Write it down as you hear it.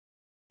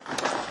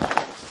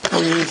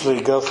We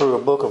usually go through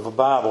a book of the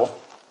Bible,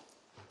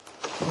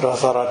 but I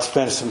thought I'd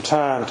spend some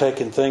time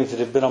taking things that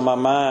have been on my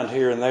mind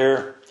here and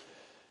there.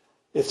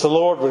 If the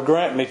Lord would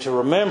grant me to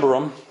remember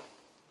them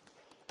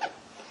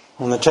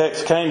when the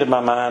text came to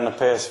my mind the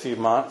past few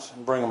months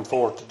and bring them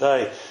forth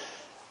today.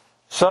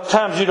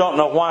 Sometimes you don't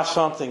know why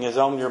something is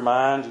on your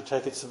mind. You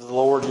take it to the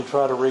Lord, you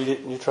try to read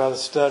it, and you try to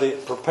study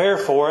it, prepare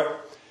for it.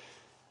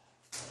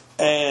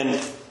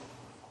 And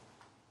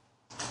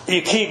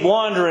you keep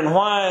wondering,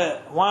 why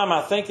am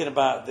I thinking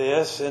about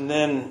this? And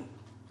then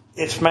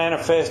it's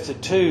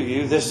manifested to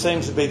you. This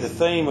seems to be the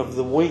theme of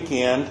the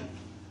weekend,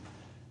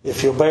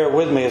 if you'll bear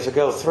with me as I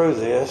go through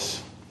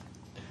this.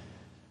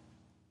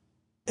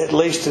 At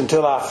least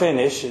until I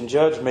finish, and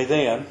judge me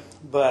then.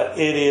 But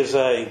it is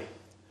a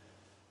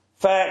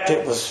fact.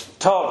 It was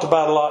talked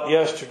about a lot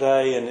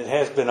yesterday, and it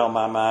has been on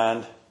my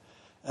mind.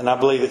 And I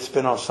believe it's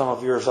been on some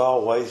of yours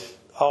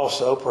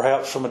also,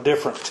 perhaps from a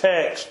different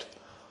text.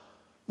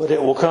 But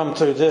it will come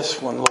through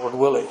this one, Lord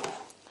willing.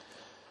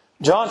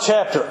 John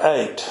chapter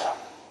 8.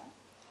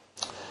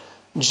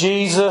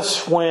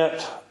 Jesus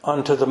went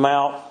unto the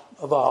Mount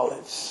of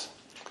Olives.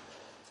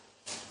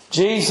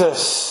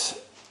 Jesus,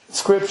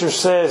 Scripture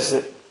says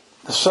that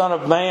the Son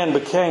of Man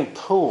became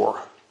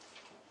poor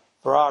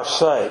for our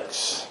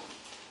sakes.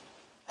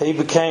 He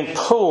became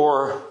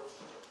poor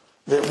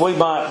that we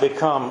might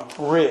become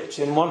rich.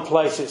 In one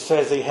place it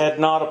says he had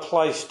not a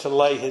place to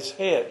lay his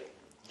head.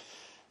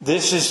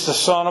 This is the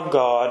Son of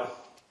God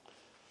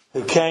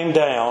who came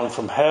down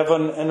from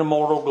heaven in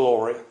immortal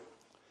glory.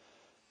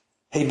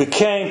 He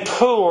became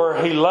poor.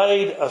 He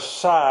laid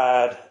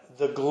aside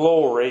the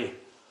glory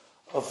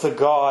of the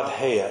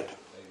Godhead.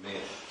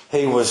 Amen.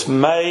 He was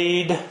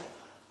made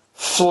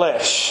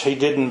flesh. He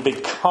didn't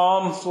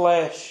become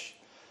flesh.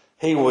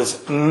 He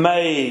was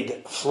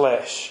made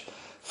flesh.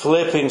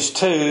 Philippians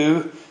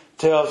 2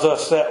 tells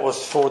us that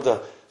was for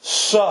the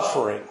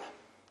suffering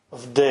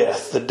of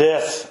death, the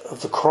death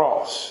of the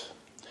cross.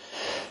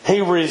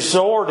 He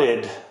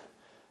resorted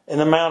in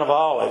the Mount of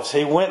Olives.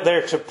 He went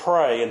there to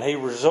pray, and he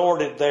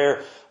resorted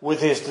there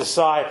with his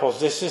disciples.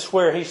 This is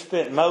where he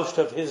spent most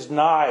of his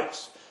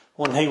nights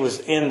when he was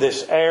in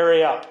this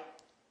area.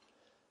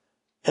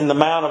 In the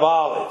Mount of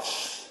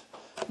Olives,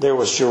 there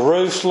was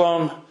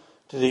Jerusalem.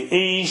 To the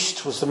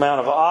east was the Mount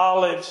of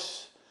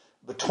Olives.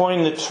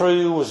 Between the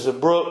two was the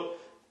brook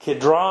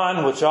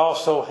Kidron, which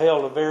also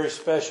held a very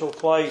special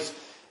place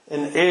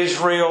in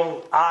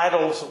Israel.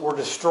 Idols were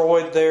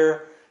destroyed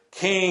there.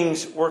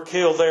 Kings were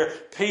killed there.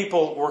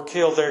 People were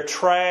killed there.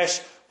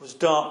 Trash was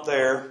dumped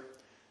there.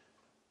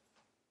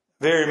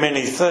 Very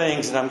many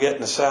things, and I'm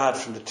getting aside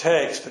from the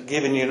text, but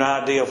giving you an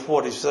idea of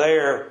what is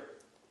there.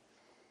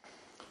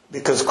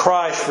 Because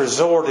Christ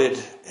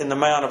resorted in the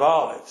Mount of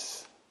Olives.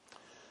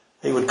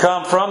 He would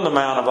come from the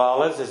Mount of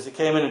Olives as he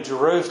came into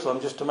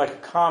Jerusalem, just to make a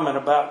comment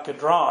about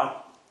Kidron.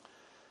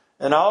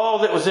 And all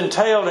that was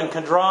entailed in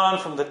Kidron,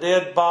 from the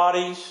dead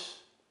bodies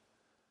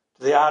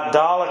to the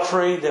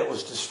idolatry that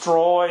was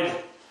destroyed,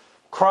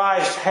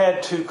 Christ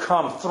had to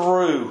come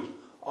through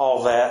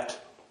all that.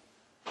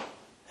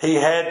 He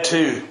had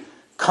to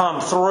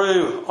come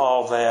through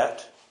all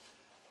that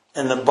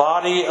in the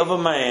body of a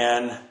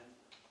man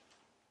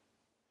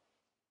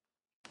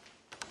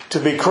to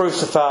be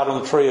crucified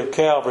on the tree of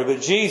Calvary.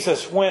 But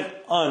Jesus went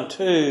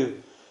unto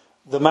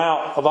the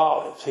Mount of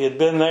Olives. He had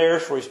been there,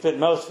 where he spent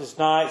most of his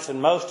nights,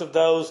 and most of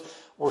those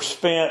were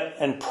spent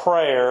in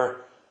prayer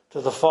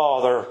to the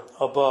Father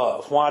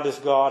above. Why does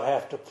God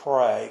have to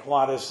pray?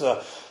 Why does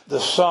the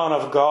Son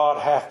of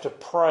God have to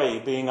pray,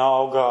 being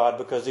all God?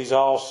 Because he's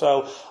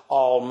also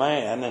all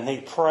man, and he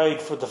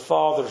prayed for the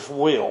Father's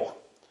will.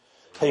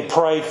 He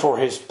prayed for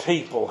his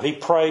people. He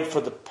prayed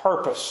for the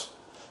purpose,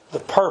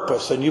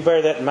 and you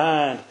bear that in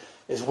mind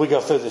as we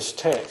go through this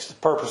text, the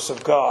purpose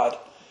of God,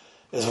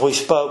 as we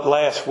spoke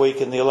last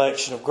week in the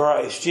election of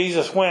grace.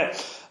 Jesus went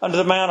unto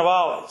the Mount of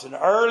Olives, and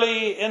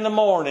early in the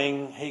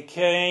morning he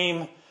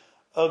came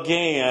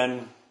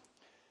again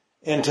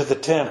into the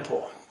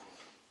temple.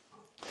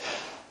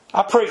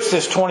 I preached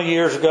this 20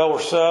 years ago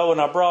or so,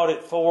 and I brought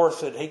it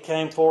forth that he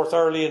came forth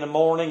early in the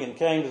morning and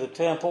came to the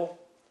temple.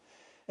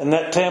 And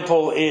that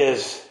temple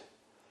is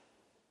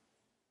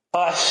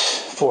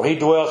us, for he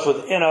dwells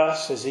within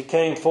us, as he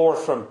came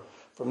forth from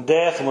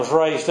death and was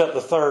raised up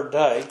the third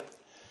day.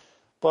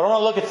 But I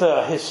want to look at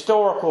the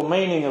historical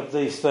meaning of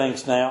these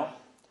things now,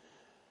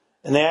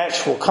 in the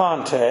actual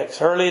context.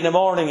 Early in the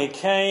morning he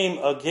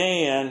came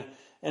again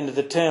into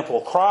the temple.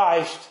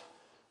 Christ,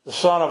 the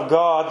Son of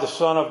God, the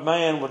Son of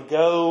Man, would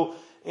go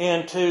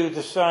into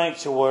the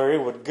sanctuary,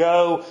 would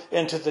go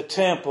into the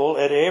temple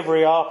at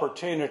every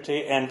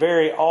opportunity, and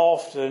very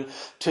often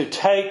to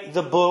take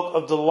the book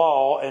of the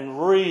law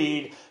and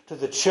read to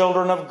the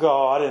children of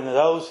God and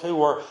those who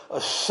were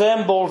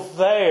assembled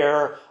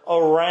there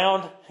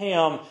around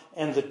him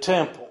in the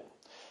temple.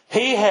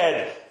 He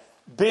had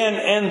been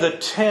in the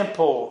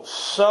temple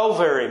so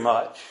very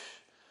much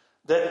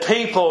that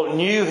people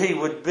knew he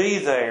would be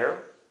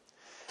there,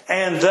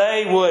 and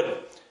they would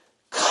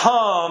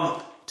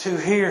come to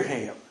hear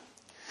him.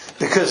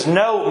 Because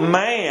no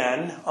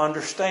man,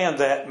 understand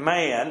that,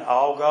 man,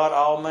 all God,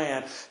 all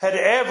man, had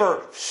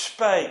ever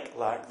spake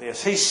like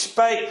this. He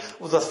spake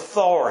with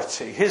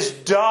authority. His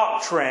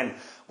doctrine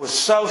was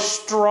so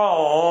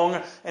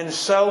strong and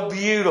so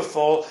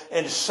beautiful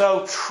and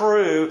so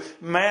true,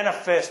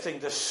 manifesting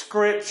the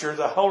Scripture,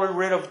 the Holy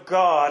Writ of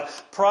God,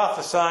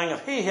 prophesying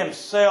of He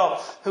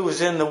Himself who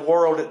was in the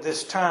world at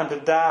this time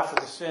to die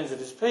for the sins of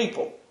His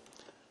people.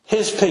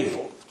 His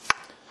people.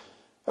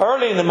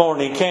 Early in the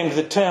morning He came to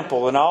the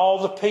temple, and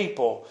all the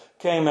people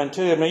came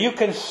unto Him. Now you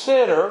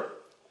consider,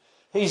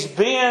 He's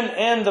been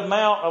in the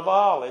Mount of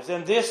Olives,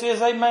 and this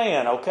is a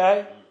man,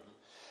 okay?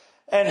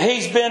 And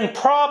He's been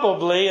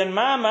probably, in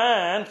my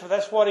mind, for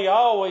that's what He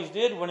always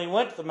did when He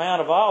went to the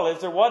Mount of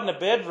Olives. There wasn't a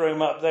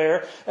bedroom up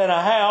there and a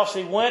house.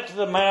 He went to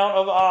the Mount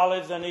of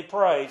Olives and He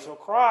prayed. So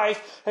Christ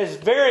has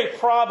very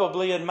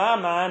probably, in my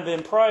mind,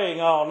 been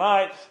praying all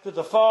night to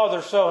the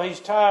Father, so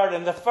He's tired.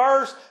 And the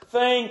first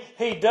thing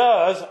He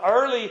does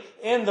early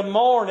in the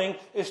morning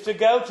is to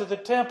go to the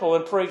temple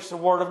and preach the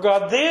Word of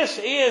God. This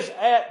is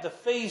at the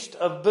Feast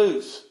of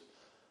Booths.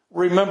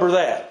 Remember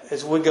that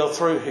as we go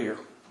through here.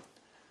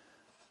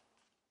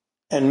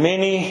 And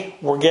many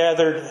were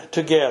gathered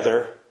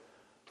together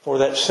for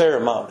that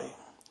ceremony.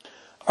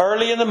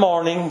 Early in the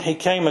morning, He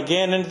came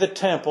again into the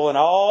temple, and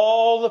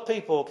all the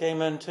people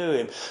came unto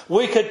Him.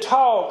 We could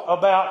talk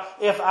about,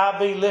 if I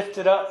be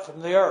lifted up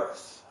from the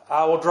earth,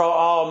 I will draw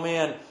all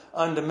men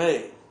unto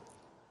me.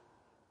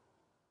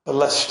 But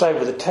let's stay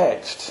with the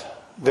text.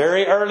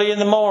 Very early in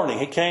the morning,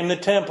 He came to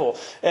the temple,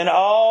 and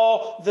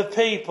all the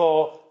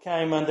people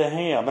came unto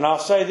Him. And I'll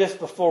say this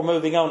before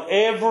moving on.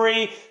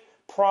 Every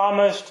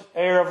promised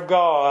heir of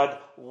God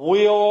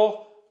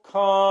will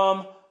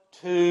come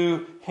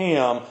to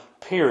Him,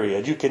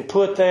 period. You can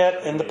put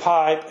that in the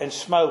pipe and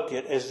smoke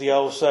it, as the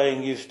old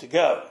saying used to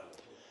go.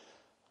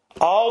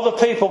 All the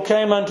people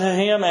came unto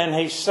Him, and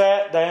He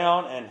sat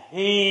down and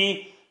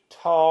He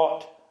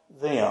taught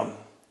them.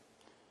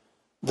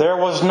 There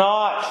was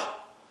not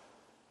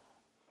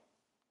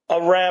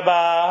a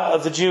rabbi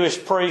of the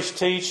Jewish priest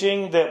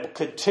teaching that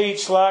could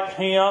teach like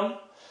Him.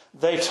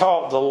 They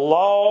taught the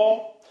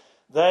law.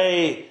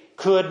 They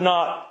could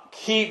not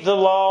keep the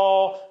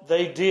law.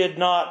 They did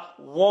not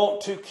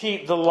want to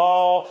keep the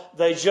law.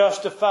 They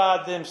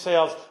justified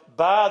themselves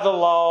by the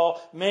law.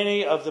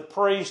 Many of the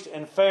priests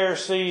and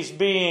Pharisees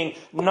being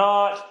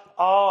not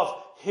of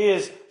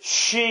His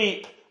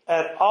sheep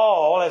at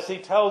all, as He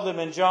told them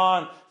in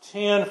John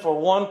 10 for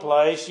one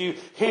place, you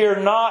hear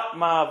not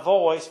my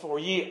voice, for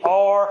ye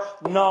are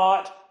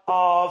not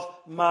of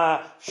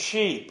my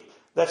sheep.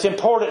 That's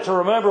important to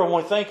remember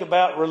when we think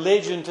about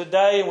religion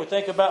today and we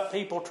think about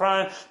people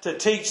trying to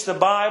teach the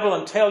Bible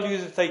and tell you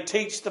that they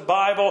teach the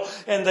Bible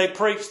and they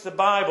preach the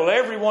Bible.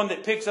 Everyone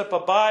that picks up a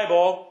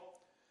Bible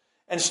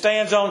and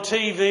stands on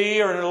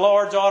TV or in a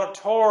large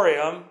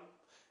auditorium,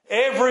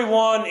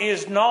 everyone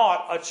is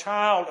not a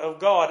child of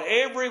God.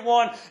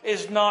 Everyone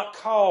is not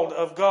called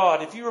of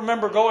God. If you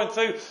remember going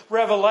through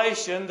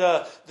Revelation,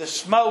 the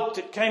smoke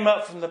that came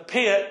up from the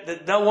pit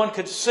that no one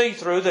could see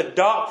through, the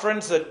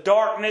doctrines, the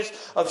darkness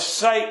of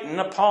Satan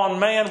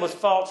upon man with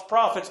false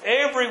prophets,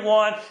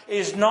 everyone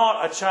is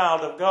not a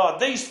child of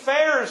God. These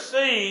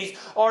Pharisees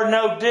are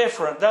no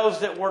different. Those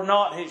that were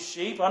not His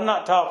sheep. I'm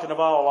not talking of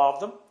all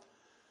of them.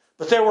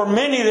 But there were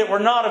many that were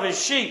not of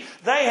His sheep.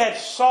 They had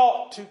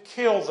sought to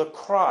kill the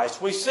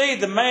Christ. We see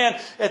the man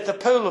at the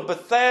pool of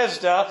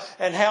Bethesda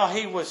and how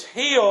he was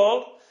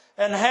healed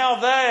and how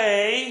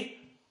they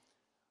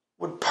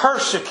would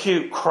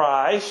persecute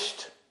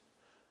Christ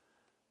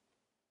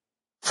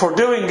for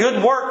doing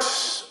good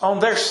works on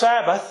their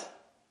Sabbath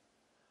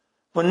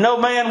when no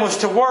man was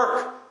to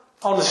work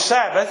on the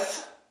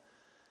Sabbath,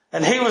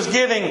 and He was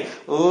giving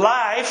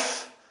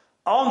life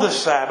on the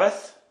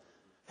Sabbath.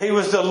 He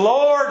was the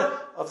Lord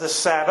of the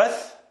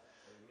Sabbath.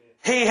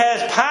 He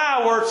has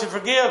power to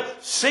forgive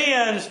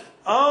sins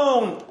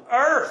on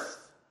earth.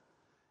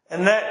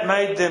 And that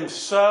made them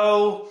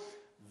so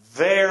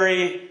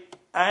very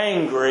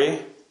angry,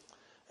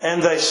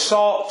 and they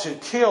sought to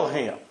kill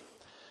Him.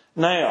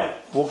 Now,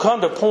 we'll come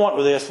to a point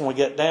with this when we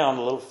get down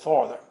a little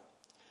farther.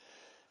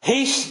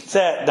 He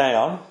sat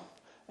down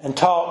and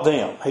taught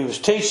them. He was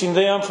teaching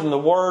them from the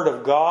Word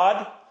of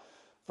God,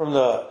 from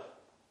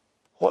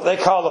what they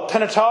call the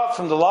Pentateuch,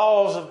 from the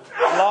law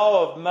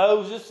of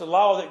Moses, the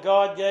law that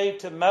God gave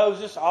to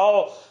Moses,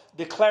 all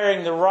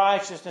declaring the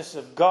righteousness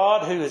of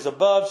God who is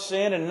above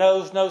sin and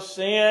knows no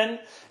sin,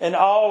 and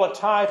all a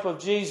type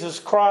of Jesus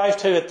Christ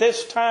who at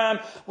this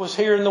time was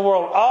here in the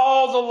world.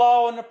 All the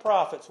law and the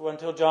prophets were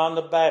until John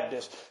the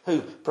Baptist,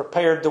 who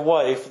prepared the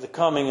way for the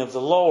coming of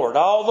the Lord.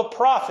 All the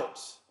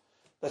prophets,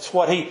 that's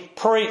what He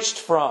preached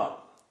from.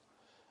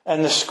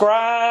 And the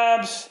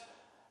scribes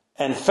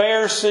and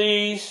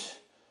Pharisees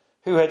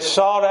who had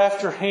sought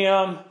after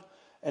Him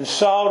and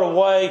sought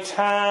away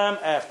time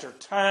after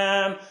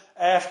time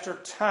after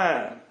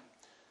time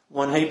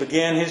when He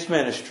began His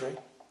ministry,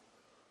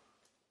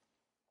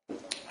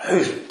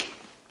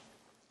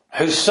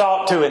 who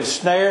sought to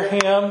ensnare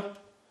Him,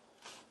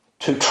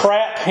 to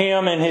trap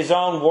Him in His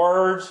own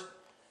words,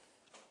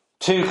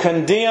 to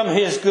condemn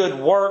his good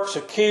works,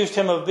 accused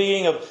him of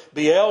being of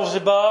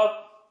Beelzebub,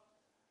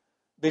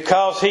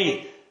 because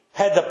he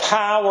had the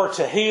power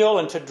to heal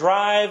and to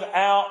drive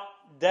out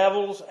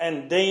devils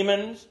and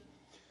demons.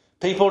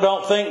 People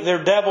don't think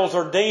they're devils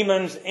or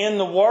demons in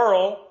the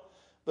world.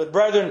 But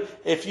brethren,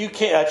 if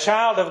a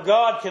child of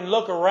God can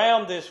look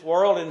around this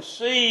world and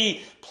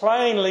see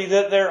plainly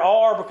that there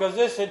are, because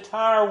this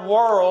entire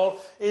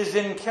world is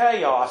in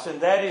chaos,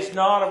 and that is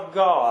not of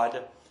God.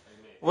 Amen.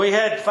 We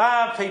had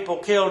 5 people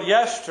killed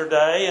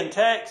yesterday in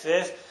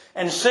Texas,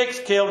 and 6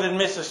 killed in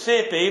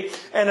Mississippi,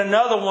 and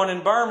another one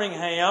in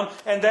Birmingham,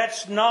 and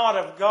that's not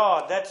of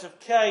God. That's of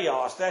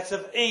chaos. That's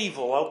of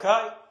evil, okay?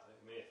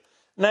 Amen.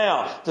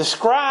 Now, the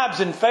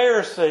scribes and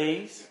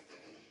Pharisees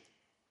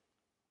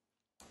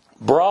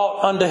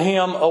brought unto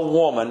him a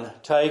woman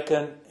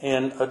taken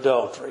in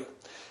adultery.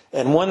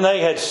 And when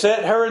they had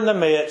set her in the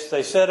midst,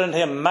 they said unto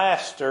him,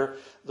 Master,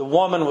 the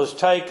woman was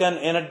taken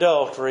in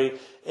adultery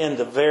in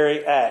the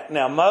very act.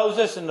 Now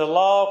Moses in the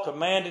law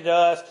commanded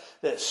us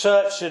that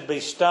such should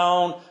be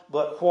stoned,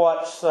 but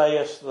what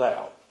sayest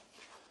thou?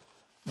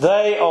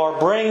 They are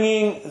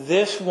bringing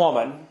this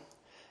woman,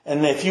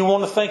 and if you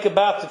want to think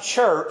about the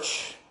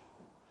church,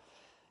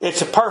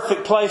 it's a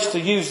perfect place to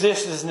use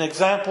this as an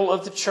example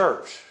of the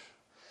church.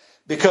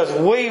 Because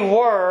we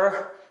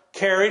were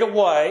carried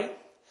away.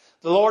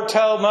 The Lord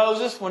told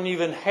Moses, when you've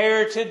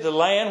inherited the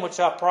land which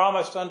I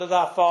promised unto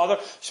thy father,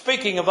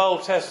 speaking of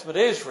Old Testament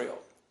Israel,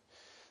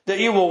 that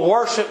you will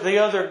worship the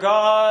other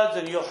gods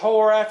and you'll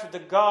whore after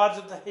the gods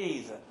of the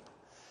heathen.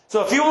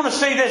 So if you want to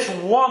see this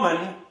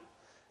woman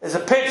as a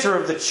picture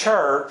of the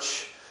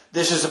church,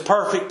 this is a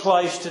perfect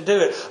place to do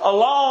it.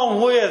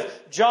 Along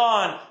with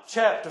John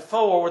chapter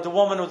 4, with the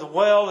woman with the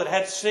well that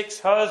had 6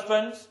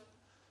 husbands.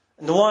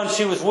 And the one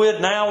she was with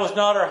now was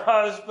not her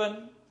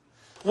husband.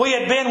 We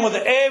had been with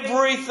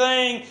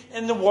everything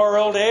in the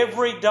world,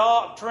 every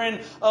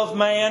doctrine of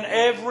man,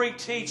 every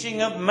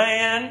teaching of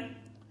man,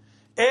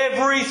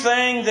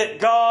 everything that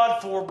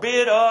God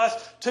forbid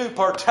us to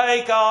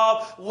partake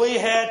of, we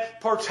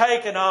had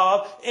partaken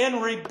of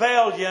in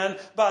rebellion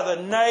by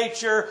the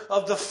nature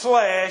of the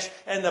flesh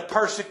and the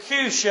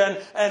persecution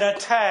and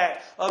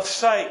attack of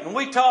Satan.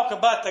 We talk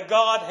about the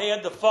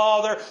Godhead, the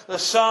Father, the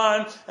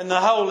Son, and the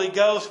Holy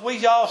Ghost.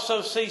 We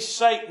also see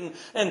Satan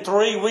in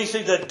 3. We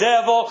see the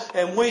devil,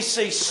 and we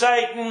see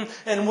Satan,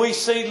 and we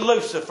see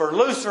Lucifer.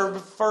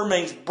 Lucifer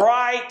means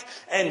bright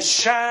and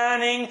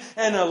shining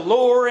and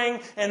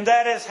alluring, and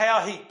that is how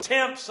he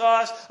tempts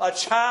us, a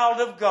child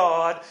of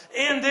God,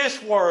 in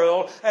this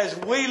world as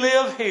we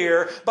live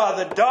here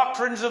by the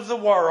doctrines of the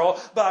world,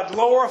 by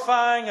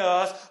glorifying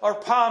us or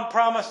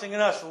promising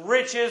us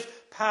riches,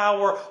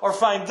 power, or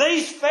fame.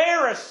 These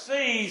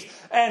Pharisees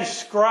and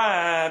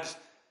scribes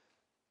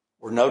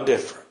were no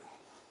different,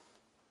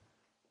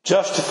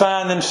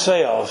 justifying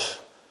themselves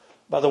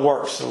by the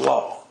works of the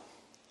law.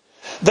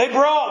 They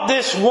brought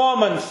this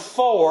woman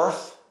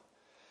forth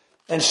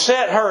and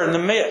set her in the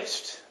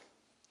midst.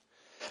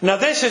 Now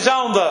this is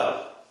on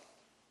the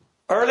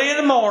early in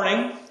the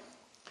morning.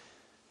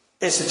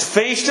 It's the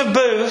Feast of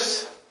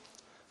Booths,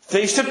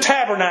 Feast of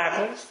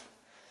Tabernacles.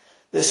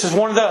 This is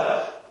one of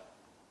the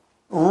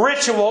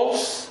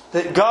rituals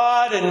that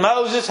God and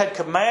Moses had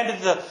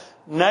commanded the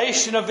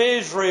nation of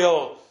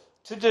Israel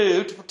to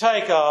do, to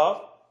partake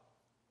of.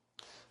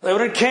 They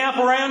would encamp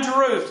around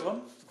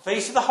Jerusalem, the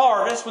Feast of the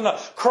Harvest, when the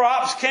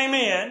crops came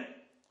in.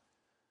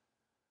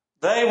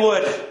 They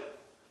would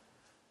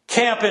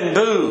camp in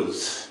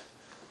booths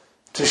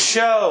to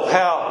show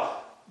how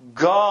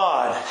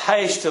God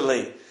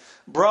hastily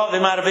brought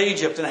them out of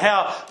Egypt and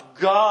how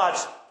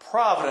God's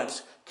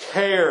providence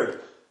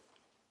cared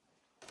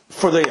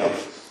for them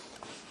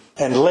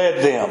and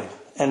led them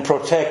and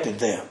protected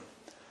them.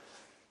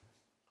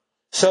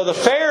 So the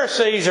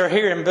Pharisees are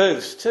here in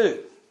booths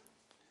too.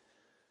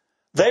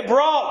 They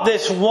brought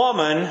this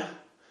woman.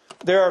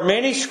 There are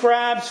many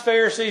scribes,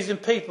 Pharisees,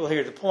 and people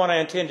here. The point I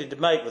intended to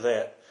make with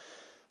that.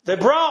 They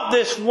brought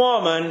this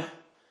woman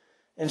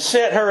and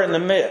set her in the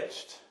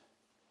midst.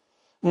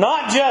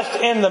 Not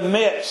just in the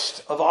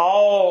midst of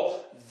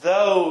all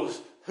those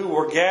who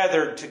were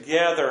gathered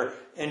together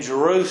in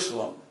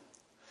Jerusalem,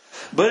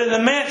 but in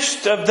the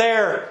midst of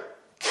their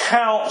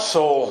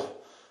council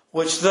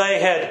which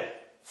they had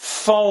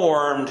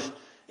formed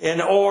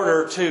in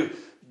order to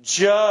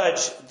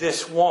judge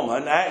this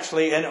woman,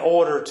 actually in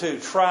order to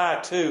try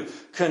to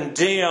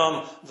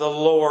condemn the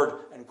Lord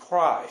and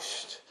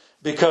Christ,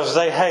 because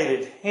they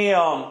hated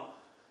Him,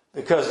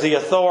 because the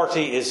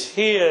authority is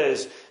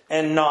His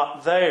and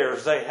not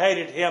theirs. They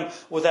hated Him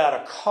without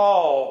a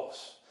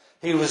cause.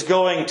 He was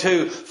going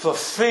to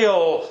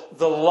fulfill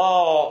the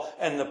law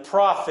and the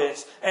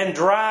prophets and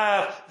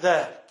drive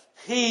the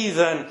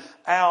heathen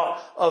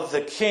out of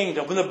the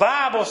kingdom. When the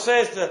Bible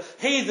says the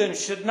heathen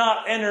should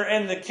not enter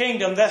in the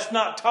kingdom, that's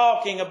not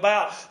talking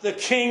about the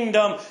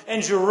kingdom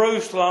in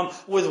Jerusalem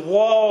with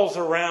walls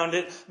around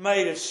it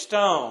made of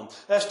stone.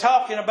 That's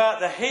talking about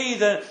the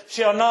heathen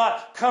shall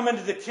not come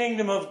into the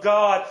kingdom of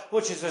God,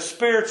 which is a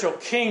spiritual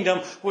kingdom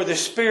where the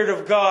Spirit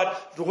of God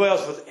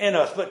dwells within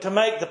us. But to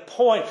make the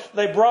point,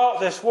 they brought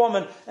this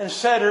woman and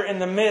set her in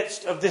the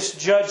midst of this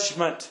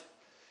judgment,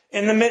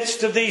 in the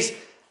midst of these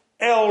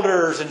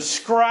elders and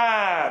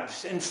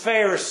scribes and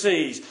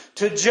Pharisees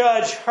to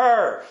judge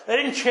her. They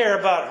didn't care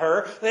about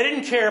her. They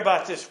didn't care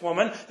about this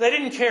woman. They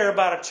didn't care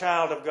about a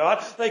child of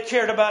God. They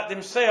cared about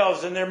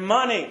themselves and their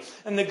money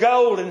and the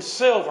gold and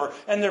silver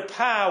and their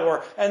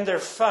power and their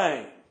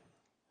fame.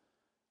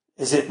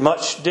 Is it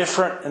much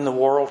different in the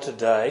world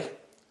today?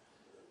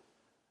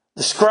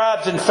 The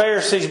scribes and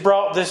Pharisees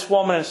brought this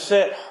woman and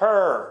set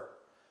her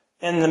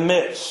in the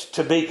midst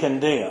to be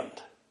condemned.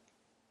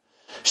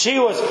 She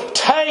was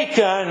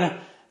taken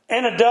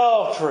in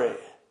adultery.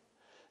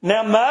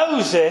 Now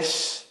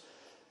Moses,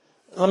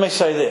 let me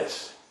say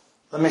this.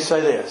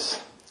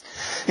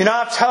 You know,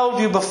 I've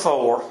told you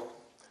before,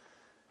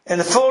 in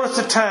the fullness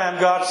of time,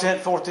 God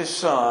sent forth His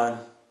Son.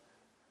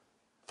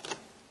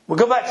 We'll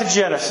go back to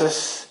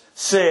Genesis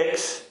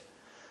 6.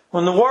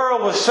 When the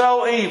world was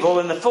so evil,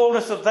 in the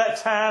fullness of that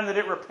time that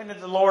it repented,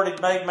 the Lord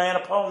had made man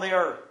upon the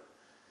earth.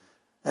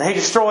 And He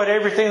destroyed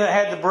everything that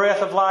had the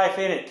breath of life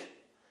in it,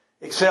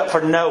 except for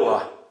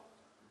Noah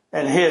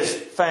and his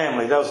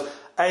family, those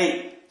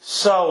 8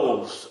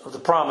 souls of the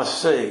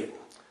promised seed.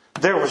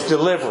 There was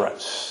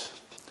deliverance.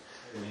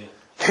 Amen.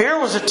 Here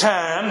was a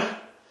time,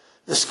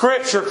 the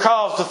Scripture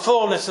calls the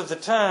fullness of the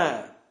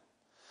time.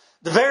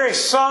 The very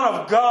Son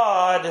of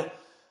God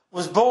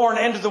was born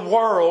into the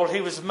world.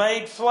 He was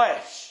made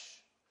flesh.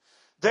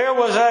 There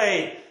was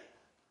a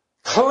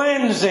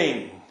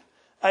cleansing,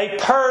 a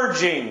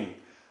purging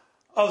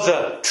of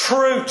the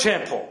true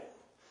temple,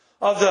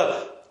 of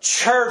the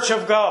church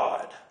of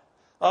God,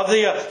 of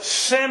the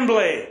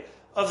assembly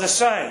of the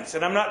saints.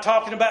 And I'm not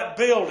talking about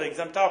buildings.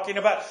 I'm talking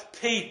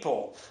about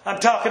people. I'm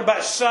talking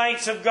about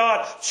saints of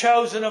God,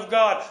 chosen of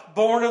God,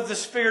 born of the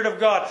Spirit of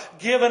God,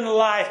 given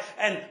life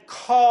and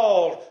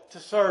called to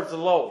serve the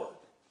Lord.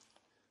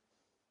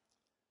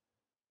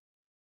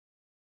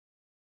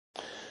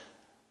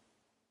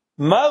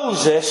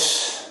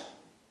 Moses,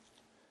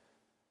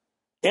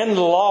 in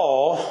the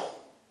law,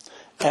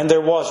 and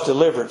there was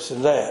deliverance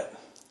in that.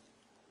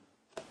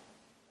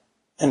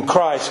 And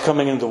Christ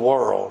coming into the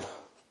world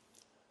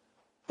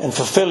and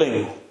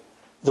fulfilling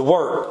the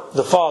work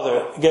the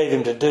Father gave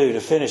Him to do,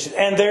 to finish it.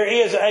 And there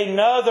is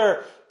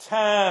another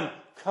time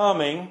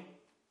coming.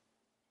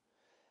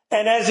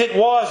 And as it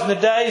was in the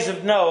days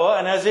of Noah,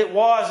 and as it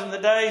was in the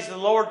days the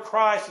Lord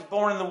Christ was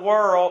born in the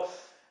world.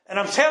 And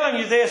I'm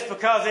telling you this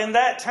because in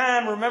that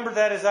time, remember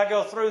that as I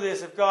go through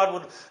this, if God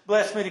would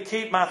bless me to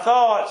keep my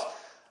thoughts,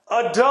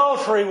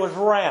 adultery was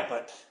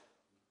rampant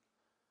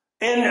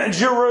in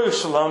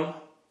Jerusalem,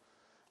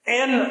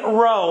 in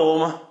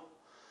Rome,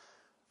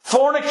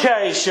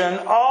 fornication,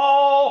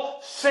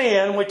 all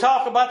sin. We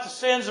talk about the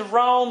sins of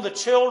Rome, the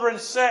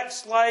children's sex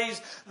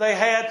slaves they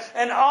had,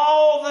 and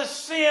all the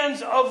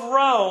sins of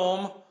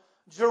Rome.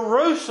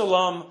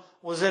 Jerusalem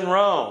was in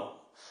Rome.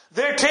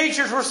 Their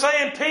teachers were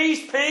saying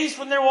peace, peace,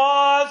 when there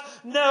was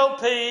no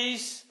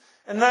peace.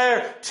 And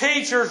their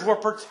teachers were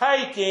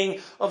partaking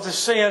of the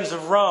sins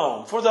of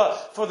Rome. For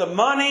the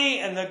money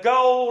and the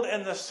gold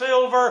and the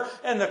silver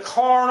and the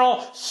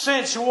carnal,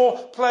 sensual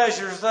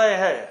pleasures they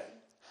had.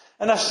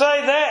 And I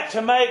say that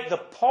to make the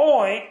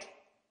point,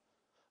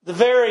 the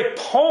very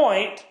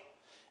point,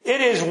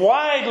 it is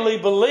widely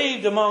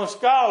believed among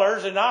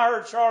scholars, and I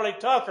heard Charlie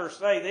Tucker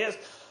say this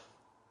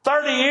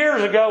 30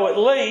 years ago at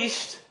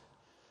least,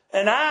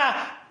 and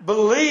I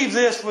believe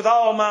this with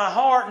all my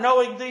heart,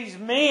 knowing these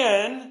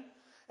men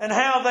and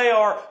how they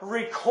are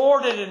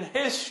recorded in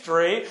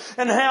history,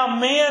 and how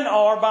men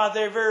are by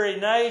their very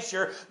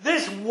nature.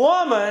 This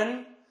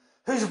woman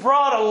who's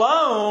brought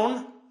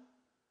alone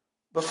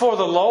before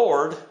the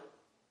Lord,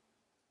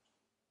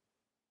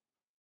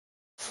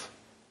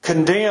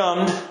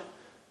 condemned,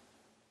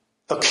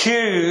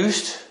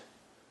 accused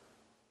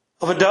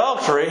of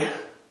adultery,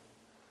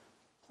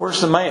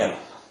 where's the man?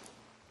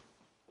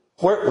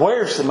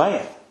 Where's the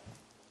man?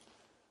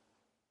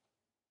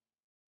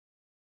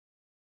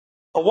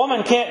 A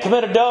woman can't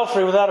commit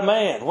adultery without a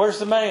man. Where's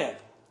the man?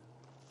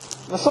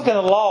 Let's look at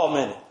the law a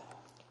minute.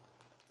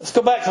 Let's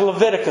go back to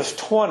Leviticus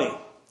 20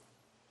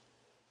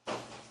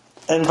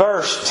 and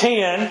verse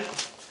 10,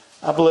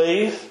 I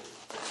believe.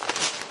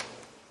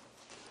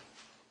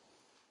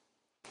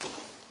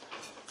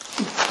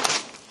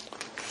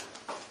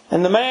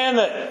 And the man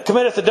that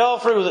committeth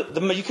adultery with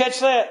you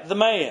catch that? The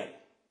man.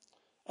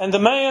 And the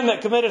man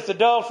that committeth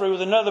adultery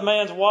with another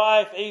man's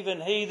wife,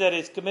 even he that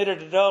is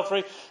committed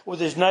adultery with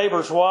his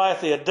neighbor's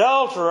wife, the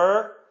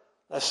adulterer,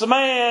 that's the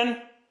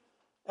man,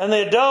 and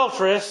the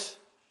adulteress,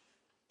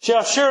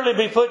 shall surely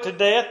be put to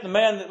death. The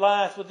man that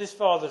lieth with his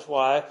father's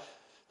wife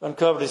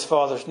uncovered his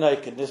father's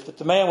nakedness, but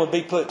the man would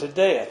be put to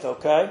death,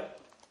 okay?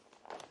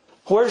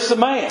 Where's the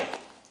man?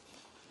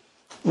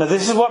 Now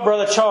this is what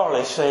Brother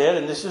Charlie said,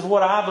 and this is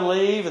what I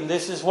believe, and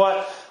this is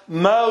what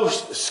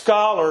most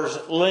scholars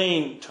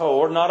lean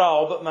toward, not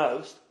all, but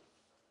most.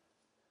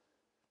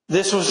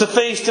 This was the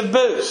Feast of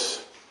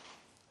Booths.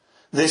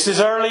 This is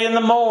early in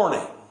the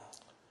morning.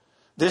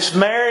 This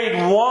married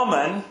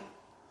woman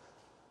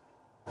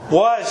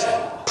was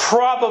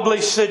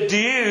probably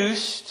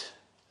seduced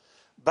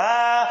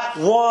by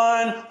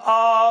one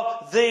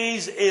of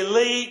these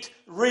elite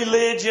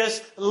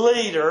religious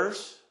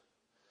leaders.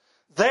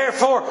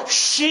 Therefore,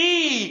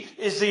 she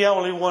is the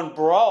only one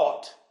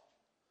brought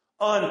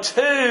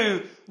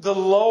unto the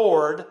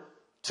Lord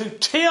to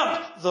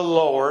tempt the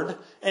Lord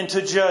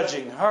into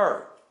judging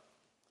her.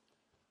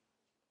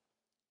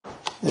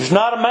 There's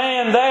not a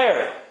man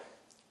there.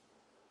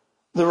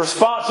 The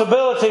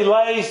responsibility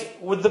lays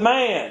with the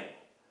man.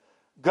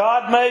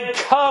 God made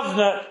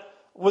covenant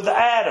with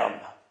Adam,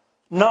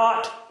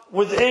 not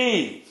with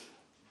Eve.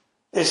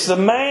 It's the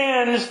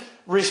man's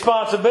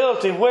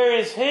responsibility. Where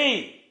is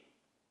he?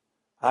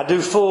 I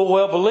do full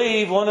well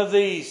believe one of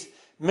these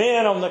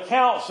men on the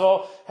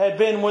council had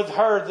been with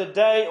her the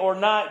day or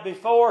night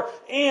before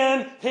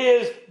in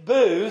his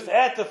booth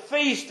at the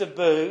Feast of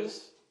Booths.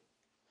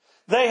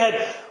 They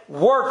had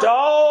worked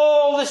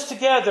all this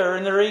together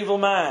in their evil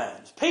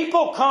minds.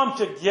 People come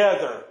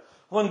together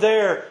when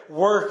they're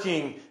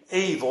working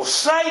evil.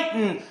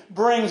 Satan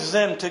brings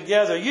them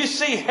together. You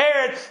see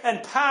Herod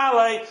and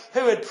Pilate,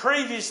 who had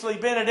previously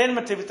been at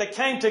enmity, but they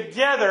came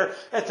together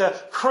at the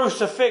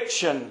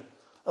crucifixion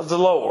of the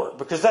Lord,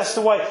 because that's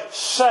the way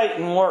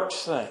Satan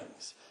works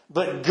things.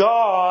 But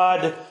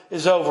God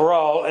is over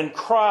all, and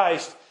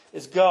Christ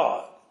is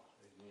God.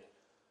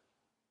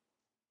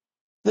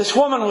 This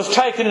woman was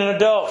taken in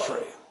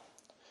adultery.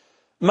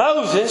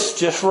 Moses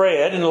just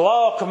read, and the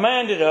law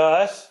commanded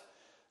us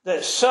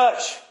that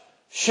such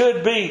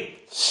should be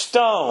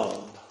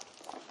stoned.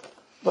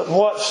 But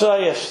what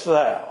sayest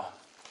thou?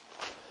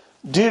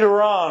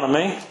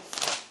 Deuteronomy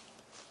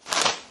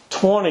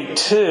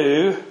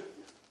 22.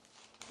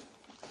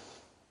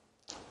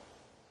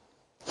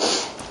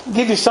 I'll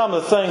give you some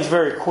of the things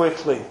very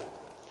quickly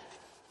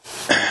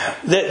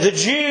that the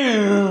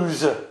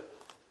Jews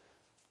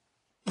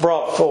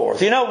brought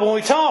forth. You know, when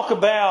we talk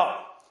about,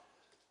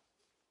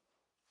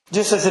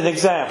 just as an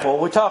example,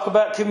 we talk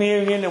about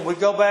communion and we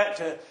go back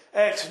to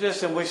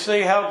Exodus and we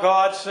see how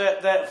God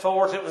set that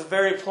forth. It was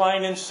very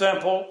plain and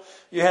simple.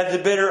 You had the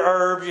bitter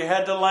herbs, you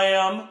had the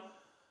lamb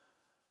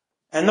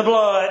and the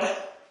blood.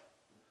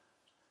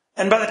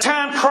 And by the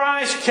time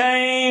Christ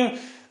came,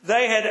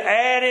 they had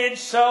added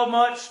so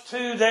much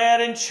to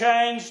that and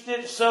changed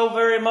it so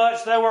very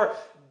much. They were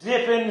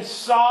dipping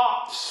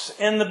sops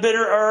in the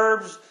bitter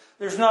herbs.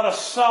 There's not a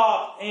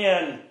sop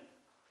in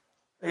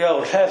the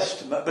Old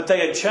Testament, but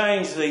they had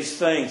changed these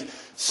things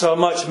so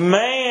much.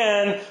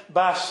 Man,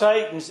 by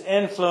Satan's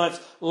influence,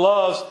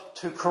 loves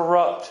to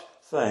corrupt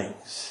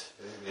things.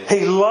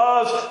 He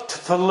loves to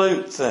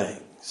pollute things.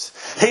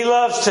 He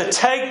loves to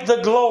take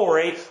the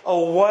glory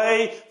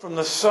away from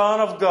the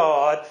Son of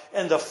God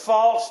and the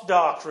false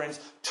doctrines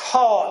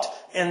taught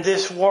in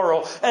this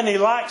world. And he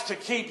likes to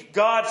keep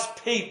God's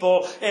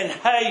people in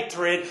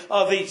hatred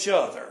of each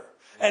other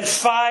and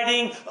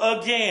fighting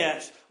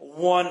against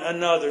one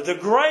another. The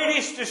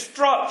greatest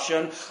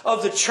destruction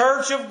of the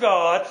Church of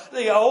God,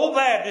 the old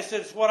Baptists,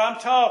 is what I'm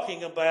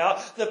talking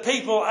about, the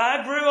people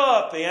I grew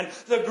up in,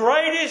 the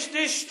greatest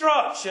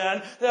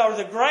destruction, or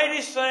the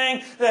greatest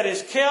thing that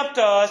has kept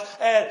us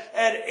at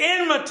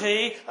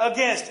enmity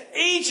against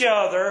each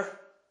other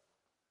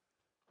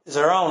is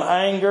our own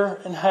anger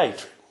and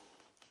hatred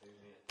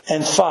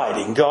and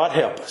fighting. God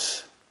help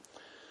us.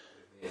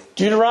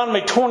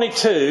 Deuteronomy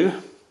 22.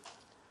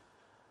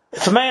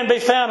 If a man be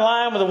found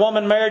lying with a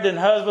woman married to an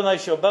husband, they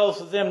shall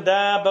both of them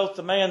die, both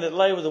the man that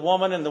lay with the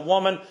woman and the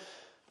woman.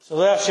 So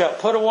thou shalt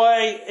put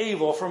away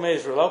evil from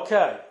Israel.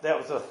 Okay,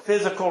 that was a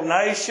physical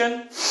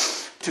nation.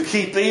 To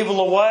keep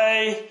evil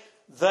away,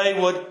 they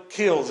would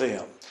kill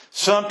them.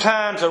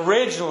 Sometimes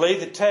originally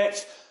the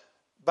text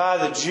by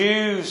the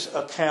Jews'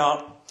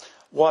 account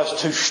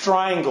was to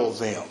strangle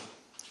them.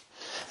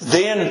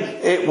 Then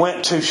it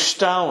went to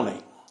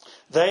stoning.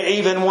 They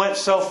even went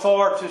so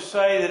far to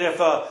say that if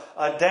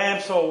a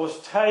damsel was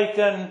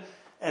taken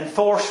and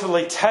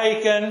forcefully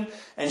taken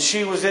and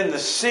she was in the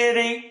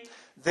city,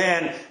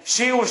 then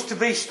she was to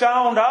be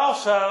stoned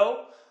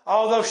also,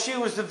 although she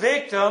was the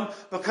victim,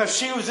 because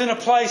she was in a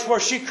place where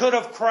she could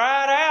have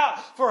cried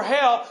out for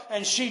help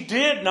and she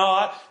did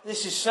not.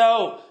 This is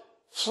so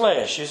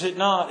flesh, is it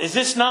not? Is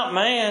this not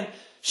man?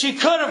 She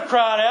could have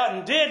cried out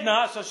and did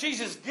not, so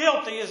she's as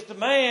guilty as the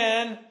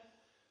man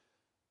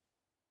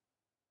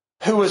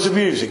who was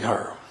abusing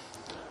her.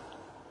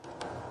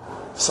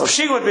 So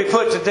she would be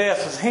put to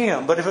death with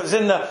him. But if it was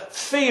in the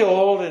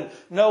field and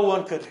no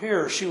one could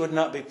hear her, she would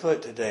not be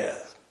put to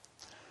death.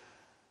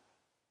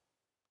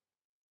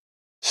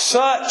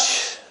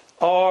 Such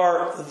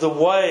are the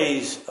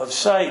ways of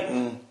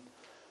Satan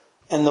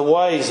and the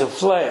ways of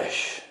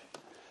flesh.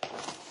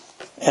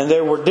 And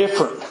there were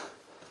different.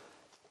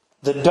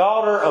 The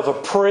daughter of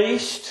a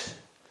priest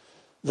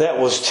that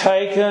was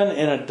taken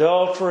in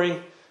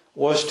adultery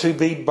was to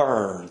be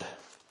burned.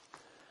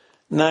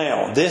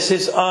 Now, this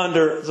is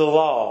under the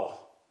law.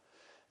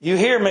 You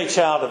hear me,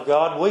 child of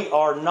God, we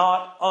are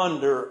not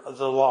under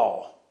the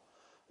law.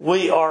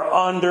 We are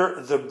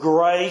under the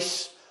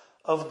grace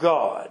of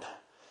God.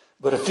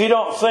 But if you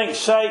don't think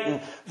Satan,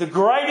 the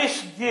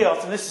greatest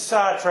gift, and this is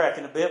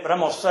sidetracking a bit, but I'm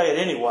going to say it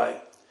anyway.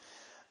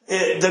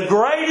 The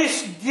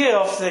greatest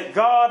gift that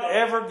God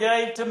ever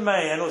gave to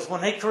man was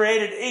when He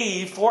created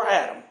Eve for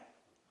Adam.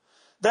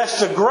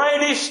 That's the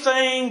greatest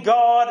thing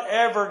God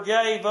ever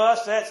gave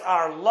us. That's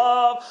our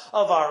love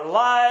of our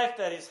life.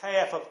 That is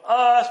half of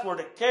us. We're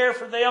to care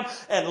for them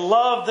and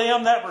love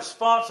them. That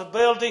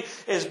responsibility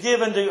is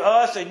given to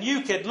us. And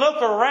you could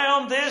look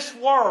around this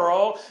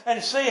world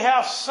and see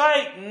how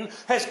Satan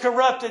has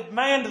corrupted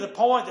man to the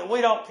point that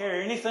we don't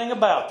care anything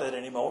about that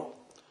anymore.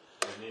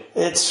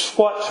 It's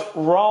what's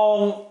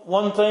wrong.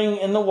 One thing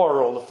in the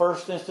world, the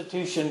first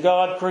institution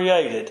God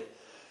created,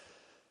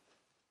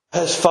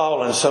 has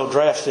fallen so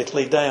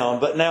drastically down.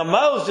 But now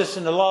Moses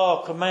in the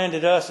law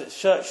commanded us that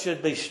such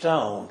should be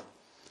stoned.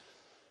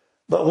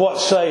 But what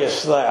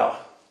sayest thou?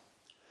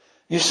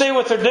 You see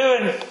what they're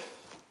doing?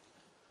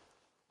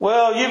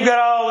 Well, you've got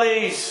all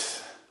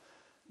these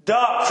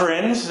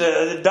doctrines,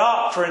 the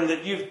doctrine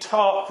that you've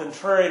taught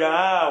contrary to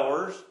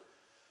ours.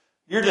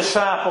 Your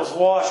disciples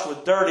wash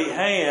with dirty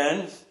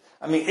hands.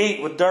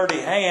 Eat with dirty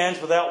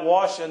hands without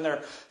washing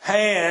their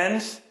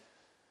hands.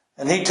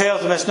 And He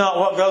tells them it's not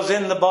what goes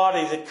in the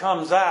body that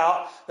comes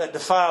out that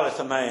defileth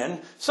a man.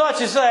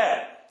 Such as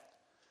that.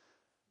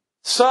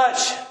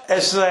 Such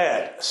as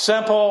that.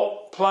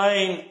 Simple,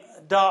 plain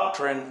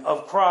doctrine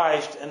of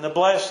Christ and the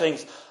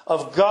blessings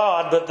of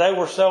God. But they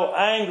were so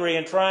angry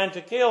and trying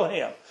to kill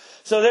Him.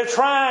 So they're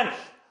trying,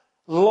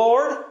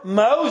 Lord,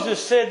 Moses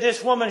said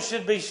this woman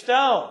should be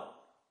stoned.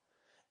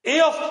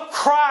 If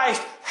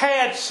Christ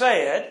had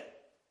said,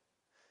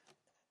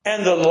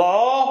 and the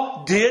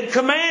law did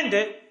command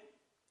it,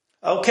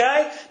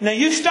 okay? Now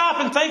you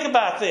stop and think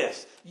about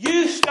this.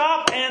 You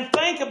stop and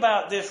think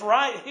about this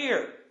right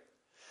here.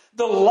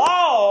 The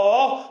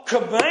law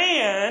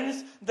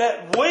commands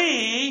that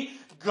we,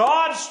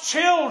 God's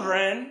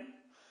children,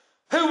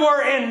 who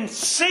were in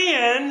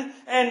sin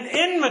and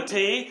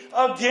enmity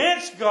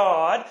against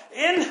God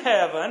in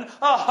heaven,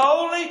 a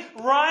holy,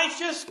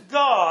 righteous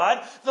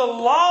God, the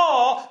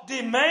law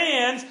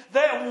demands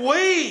that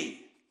we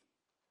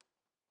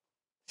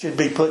should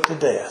be put to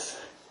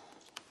death.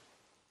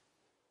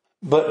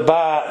 But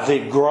by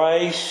the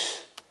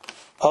grace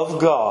of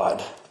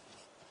God,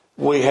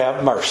 we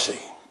have mercy.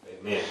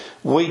 Amen.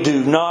 We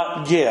do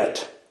not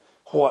get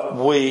what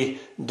we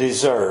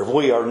deserve.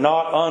 We are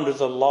not under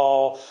the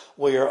law.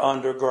 We are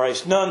under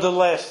grace.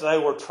 Nonetheless, they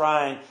were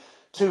trying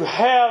to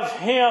have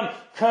Him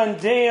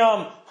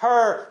condemn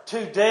her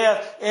to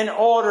death in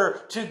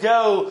order to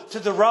go to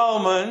the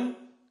Roman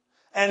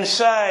and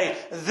say,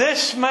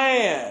 this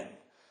man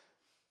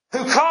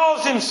who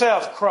calls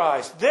himself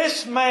Christ,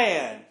 this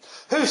man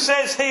who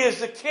says he is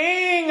the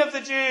King of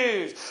the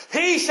Jews,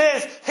 he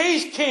says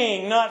he's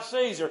king, not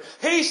Caesar.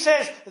 He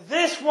says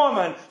this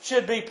woman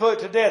should be put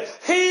to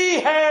death. He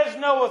has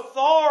no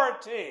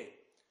authority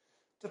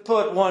to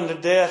put one to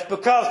death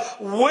because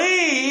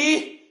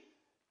we,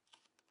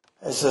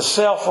 as the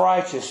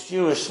self-righteous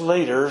Jewish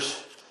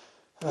leaders,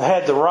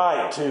 had the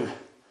right to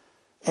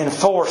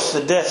enforce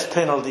the death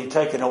penalty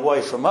taken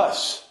away from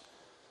us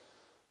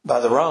by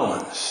the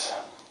Romans.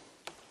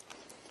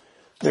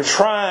 They're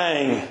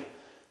trying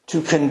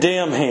to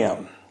condemn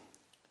him.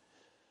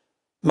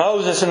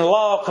 Moses in the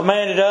law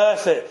commanded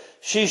us that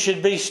she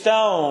should be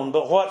stoned,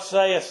 but what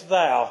sayest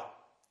thou?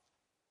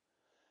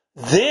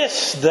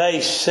 This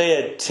they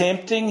said,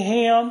 tempting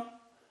him,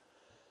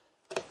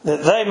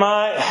 that they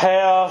might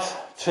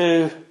have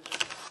to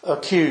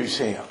accuse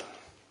him.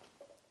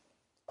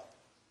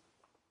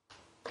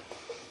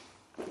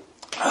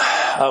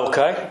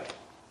 Okay,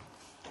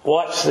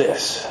 watch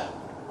this.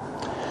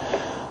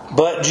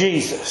 But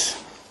Jesus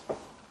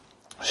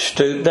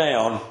stooped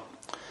down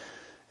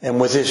and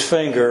with His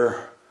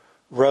finger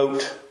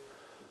wrote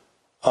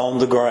on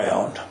the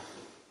ground.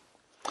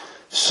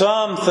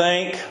 Some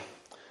think,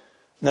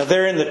 now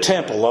they're in the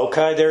temple,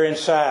 okay? They're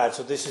inside,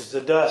 so this is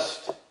the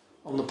dust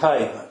on the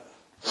pavement.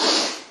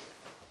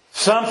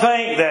 Some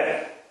think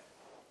that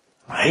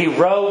He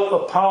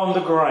wrote upon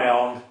the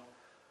ground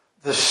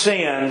the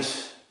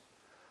sins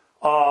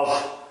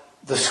of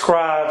the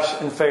scribes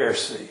and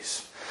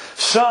Pharisees.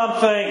 Some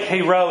think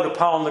He wrote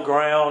upon the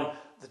ground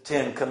the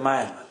 10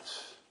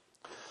 Commandments.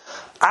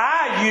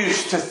 I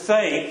used to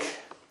think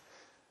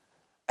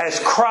as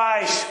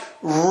Christ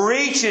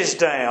reaches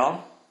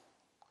down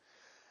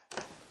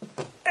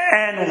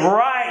and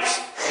writes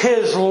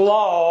His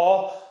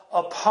law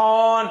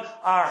upon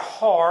our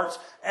hearts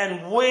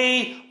and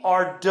we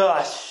are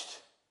dust,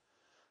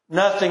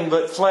 nothing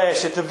but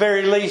flesh. At the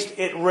very least,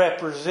 it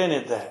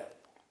represented that.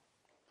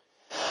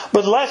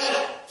 But let's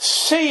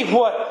see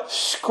what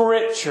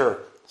Scripture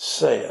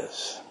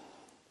says.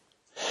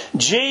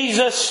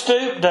 Jesus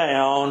stooped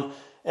down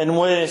and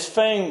with His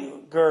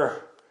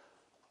finger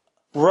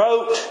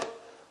wrote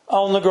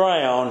on the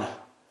ground,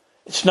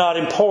 it's not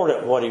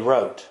important what he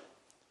wrote.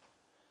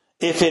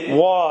 If it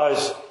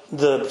was,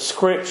 the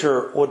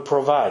Scripture would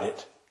provide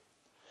it.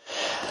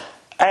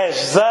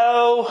 As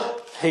though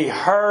he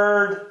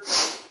heard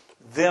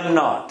them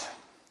not.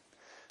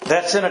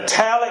 That's in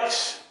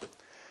italics.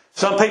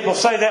 Some people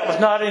say that was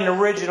not in the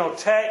original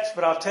text,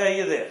 but I'll tell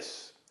you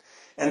this.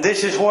 And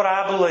this is what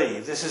I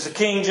believe. This is a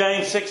King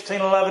James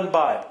 1611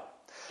 Bible.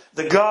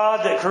 The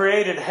God that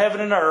created heaven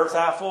and earth,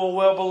 I full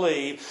well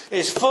believe,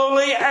 is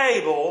fully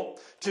able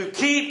to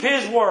keep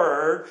His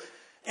word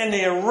in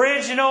the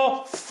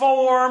original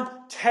form,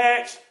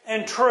 text,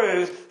 and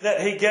truth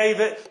that He gave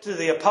it to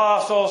the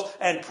apostles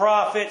and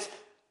prophets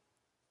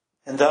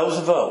and those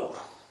of old.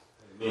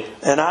 Amen.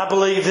 And I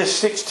believe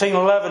this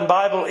 1611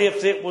 Bible,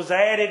 if it was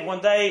added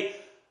when they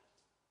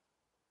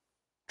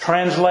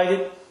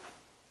translated,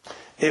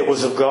 it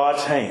was of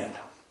God's hand.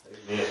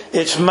 Amen.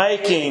 It's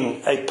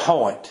making a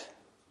point.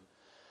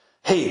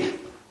 He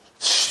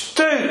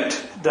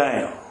stooped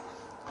down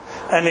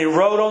and he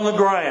wrote on the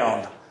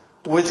ground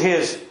with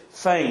his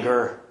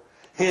finger.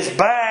 His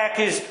back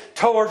is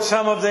toward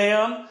some of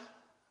them.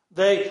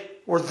 They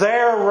were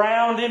there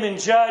around him in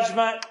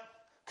judgment,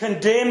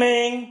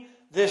 condemning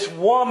this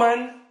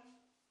woman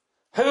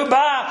who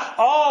by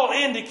all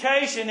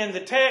indication in the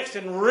text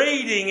and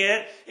reading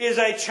it is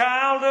a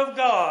child of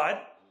God.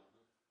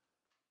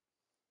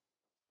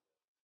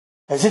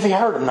 As if he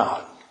heard him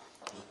not.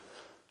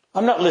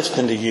 I'm not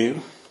listening to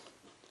you.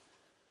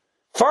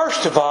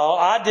 First of all,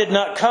 I did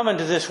not come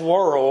into this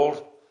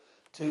world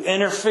to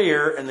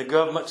interfere in the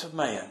governments of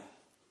man.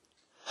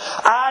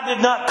 I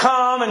did not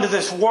come into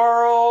this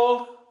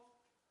world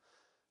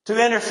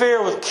to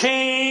interfere with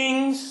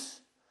kings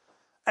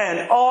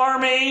and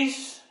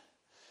armies.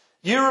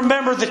 You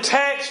remember the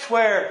text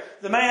where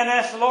the man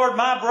asked the Lord,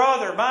 my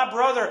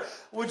brother,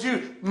 would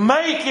you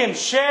make him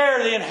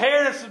share the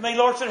inheritance with me? The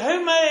Lord said,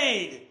 who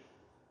made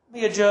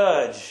me a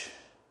judge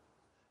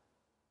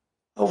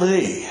over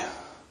thee?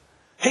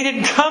 He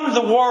didn't come to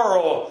the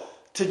world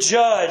to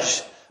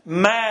judge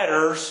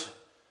matters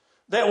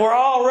that were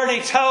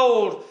already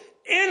told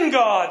in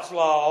God's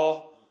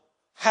law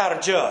how to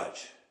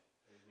judge.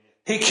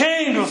 He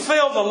came to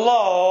fulfill the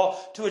law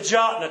to a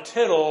jot and a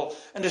tittle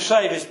and to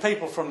save His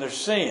people from their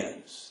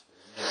sins.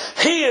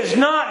 He is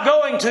not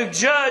going to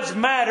judge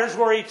matters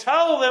where He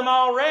told them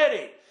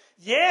already.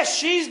 Yes,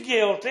 she's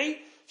guilty.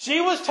 She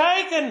was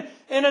taken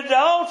in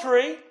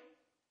adultery.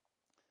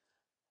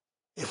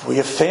 If we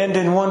offend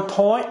in one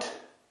point,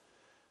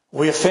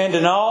 we offend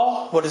in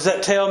all. What does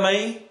that tell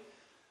me?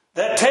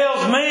 That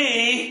tells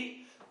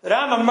me that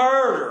I'm a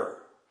murderer,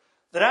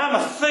 that I'm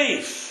a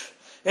thief.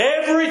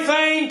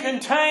 Everything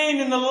contained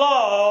in the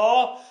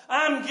law,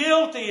 I'm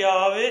guilty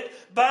of it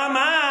by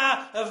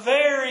my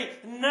very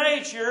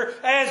nature,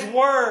 as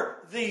were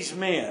these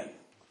men.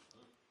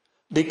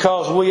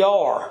 Because we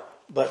are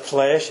but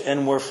flesh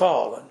and we're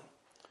fallen.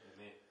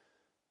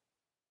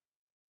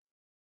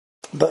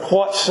 But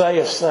what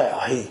sayest thou?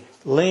 He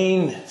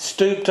leaned,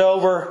 stooped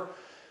over,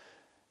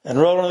 and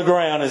rolled on the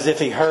ground as if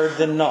he heard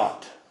them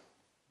not.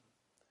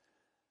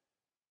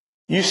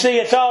 You see,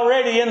 it's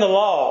already in the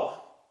law.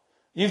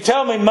 You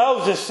tell me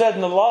Moses said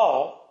in the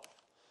law.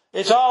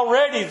 It's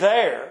already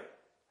there.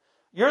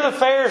 You're the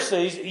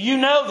Pharisees. You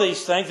know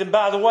these things. And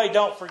by the way,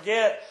 don't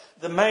forget,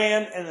 the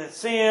man and the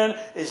sin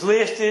is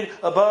listed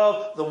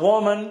above the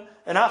woman.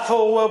 And I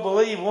full well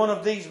believe one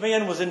of these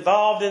men was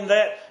involved in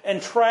that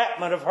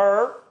entrapment of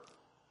her.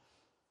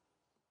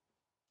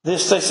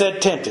 This, they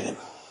said, tempted him.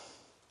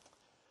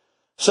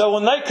 So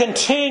when they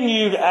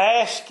continued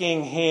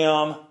asking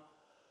him,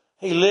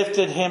 he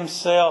lifted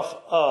himself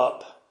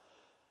up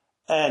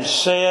and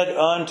said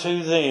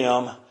unto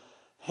them,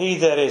 he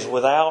that is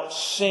without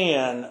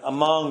sin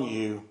among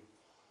you,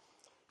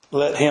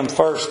 let him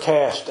first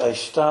cast a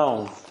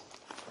stone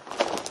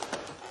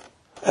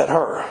at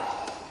her.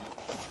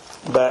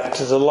 Back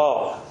to the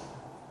law.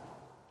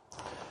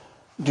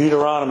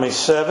 Deuteronomy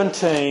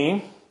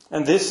 17,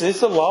 and this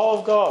is the law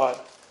of God.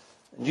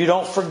 You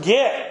don't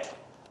forget,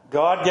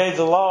 God gave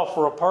the law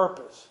for a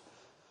purpose.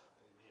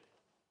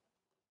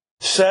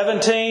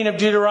 17 of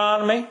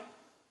Deuteronomy,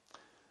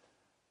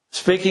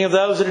 speaking of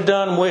those that have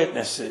done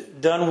wickedness.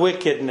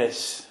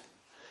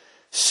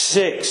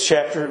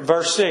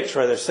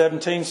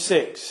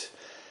 17:6.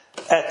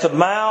 At the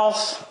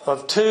mouth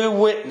of 2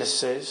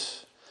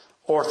 witnesses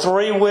or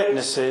 3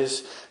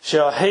 witnesses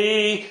shall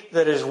he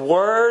that is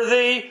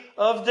worthy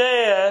of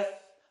death.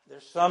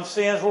 There's some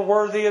sins were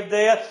worthy of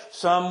death,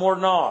 some were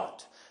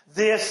not.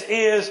 This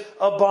is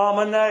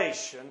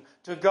abomination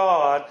to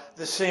God,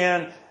 the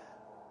sin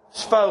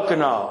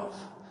spoken of.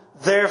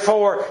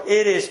 Therefore,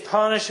 it is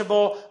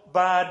punishable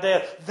by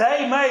death.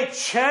 They may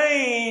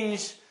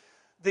change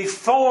the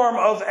form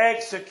of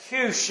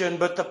execution,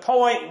 but the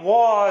point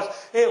was,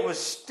 it was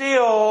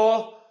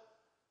still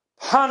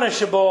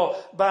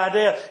punishable by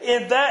death.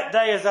 In that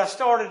day, as I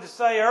started to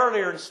say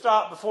earlier and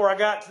stopped before I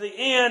got to the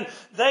end,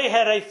 they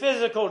had a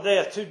physical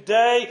death.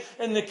 Today,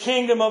 in the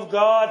kingdom of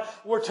God,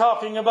 we're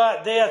talking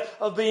about death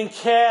of being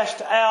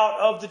cast out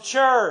of the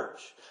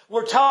church.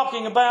 We're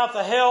talking about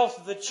the health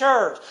of the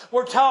church.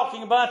 We're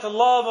talking about the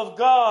love of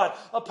God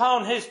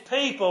upon His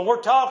people.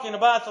 We're talking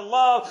about the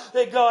love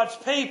that God's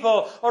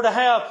people are to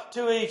have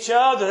to each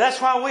other. That's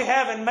why we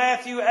have in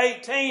Matthew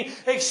 18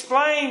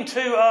 explained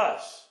to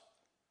us,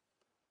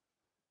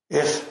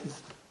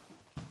 if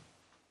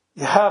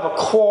you have a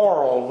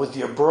quarrel with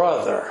your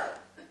brother,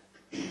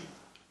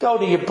 go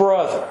to your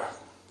brother.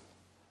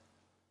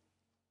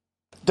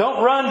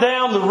 Don't run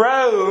down the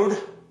road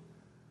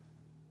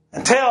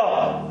and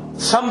tell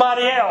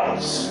somebody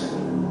else.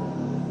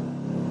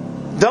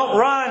 Don't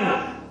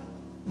run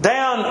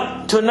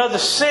down to another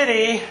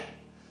city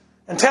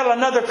and tell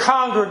another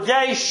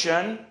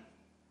congregation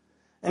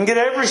and get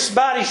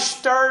everybody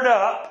stirred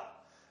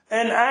up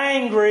and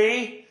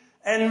angry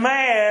and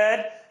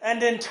mad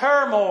and in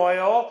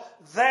turmoil.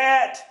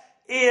 That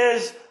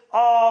is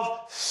of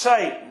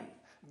Satan.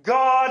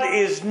 God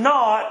is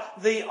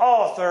not the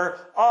author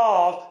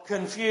of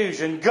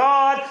confusion.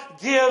 God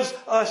gives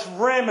us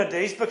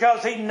remedies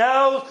because He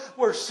knows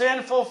we're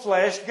sinful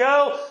flesh.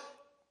 Go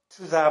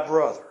to thy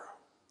brother.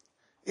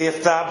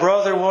 If thy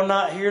brother will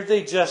not hear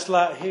thee, just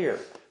like here,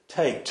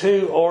 take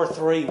 2 or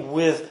 3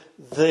 with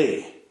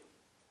thee.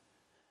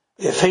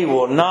 If he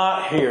will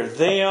not hear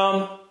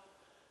them,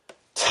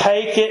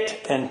 take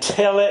it and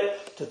tell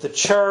it to the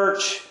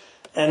church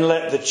and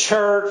let the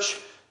church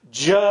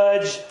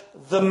judge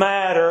the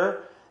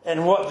matter.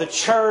 And what the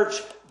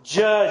church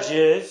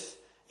judges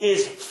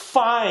is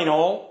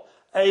final.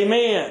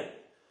 Amen.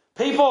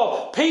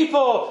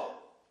 People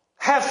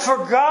have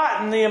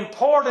forgotten the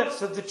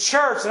importance of the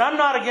church. And I'm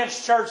not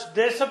against church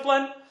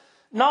discipline.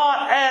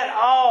 Not at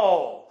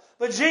all.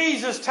 But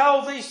Jesus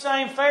told these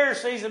same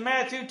Pharisees in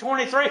Matthew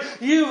 23,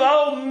 you've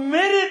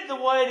omitted the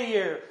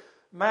weightier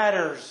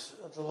matters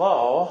of the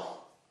law.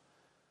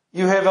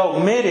 You have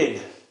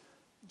omitted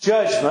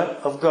judgment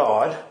of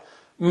God,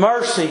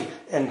 mercy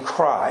in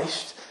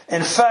Christ,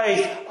 and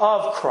faith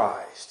of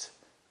Christ.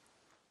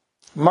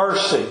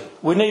 Mercy.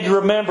 We need to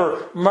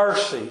remember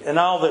mercy in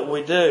all that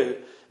we do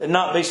and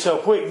not be so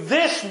quick.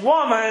 This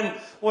woman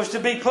was to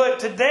be put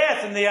to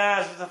death in the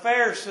eyes of the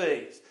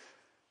Pharisees.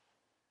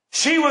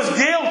 She was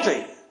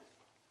guilty.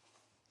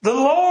 The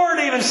Lord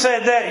even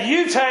said that.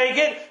 You take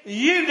it,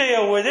 you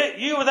deal with it,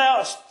 you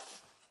without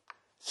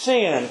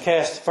sin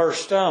cast the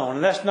first stone.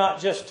 And that's not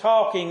just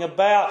talking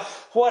about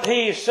what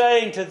He is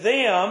saying to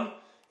them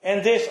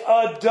and this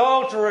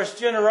adulterous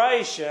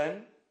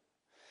generation.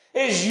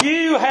 Is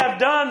you have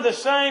done the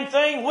same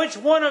thing. Which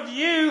one of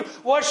you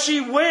was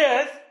she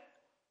with?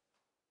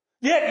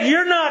 Yet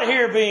you're not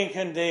here being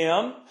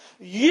condemned.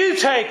 You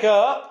take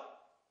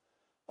up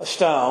a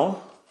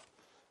stone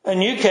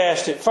and you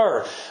cast it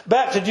first.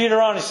 Back to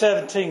Deuteronomy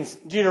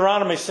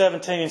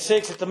 17 and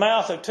 6. At the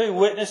mouth of 2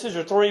 witnesses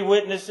or 3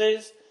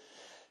 witnesses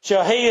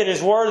shall he that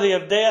is worthy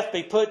of death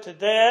be put to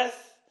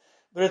death.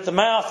 But at the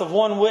mouth of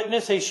 1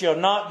 witness he shall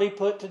not be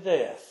put to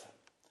death.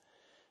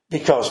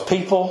 Because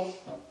people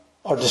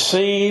are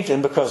deceived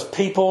and because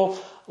people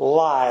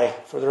lie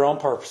for their own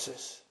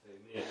purposes.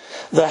 Amen.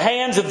 The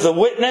hands of the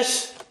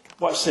witness,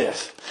 watch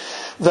this.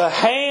 The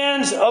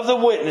hands of the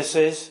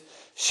witnesses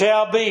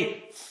shall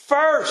be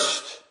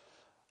first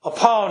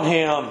upon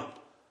him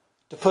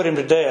to put him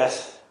to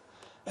death,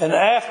 and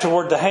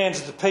afterward the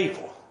hands of the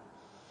people.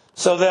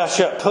 So thou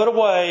shalt put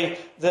away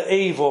the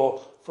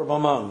evil from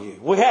among you.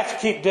 We have to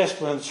keep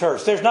discipline in the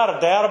church. There's not a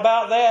doubt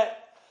about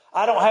that.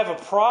 I don't have a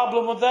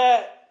problem with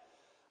that.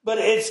 But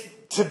it's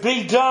to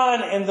be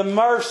done in the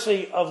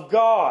mercy of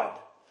God.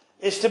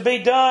 It's to be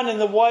done in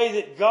the way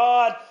that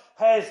God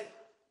has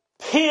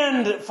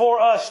penned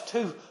for us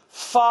to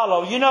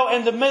follow. You know,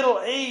 in the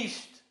Middle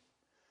East,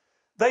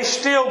 they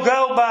still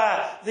go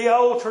by the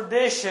old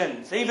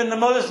traditions, even the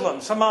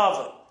Muslims, some of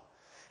them.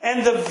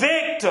 And the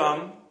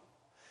victim,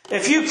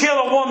 if you kill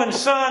a woman's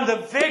son,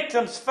 the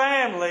victim's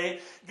family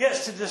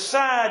gets to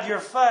decide your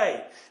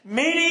fate.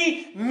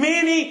 Many,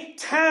 many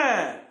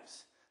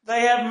times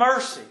they have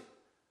mercy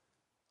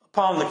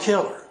upon the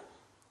killer.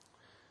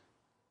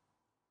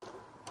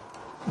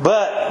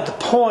 But the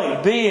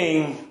point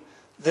being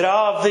that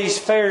of these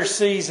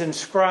Pharisees and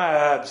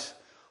scribes,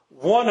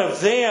 one of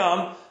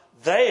them,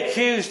 they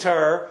accused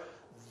her.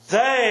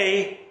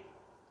 They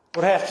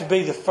would have to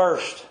be the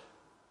first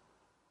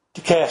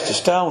to cast a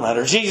stone at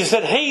her. Jesus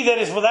said, he that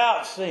is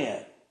without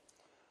sin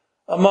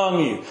among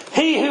you,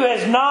 he who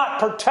has not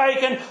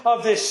partaken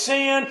of this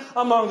sin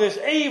among this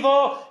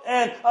evil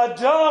and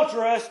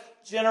adulterous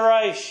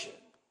generation.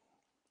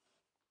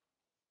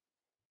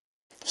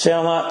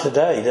 Sound like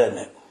today, doesn't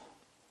it?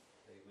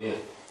 Amen.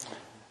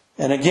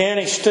 And again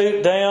he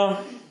stooped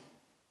down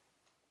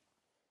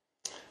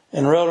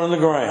and wrote on the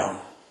ground.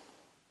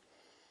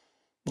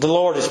 The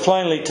Lord has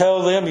plainly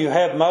told them, you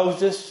have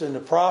Moses and the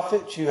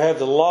prophets, you have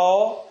the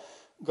law.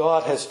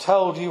 God has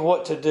told you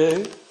what to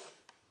do.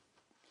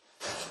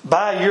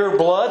 By your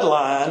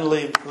bloodline,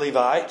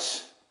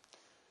 Levites,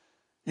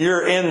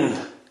 you're in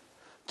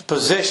the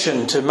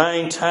position to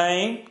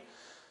maintain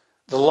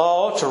the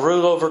law, to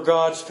rule over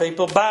God's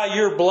people. By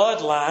your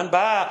bloodline,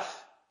 by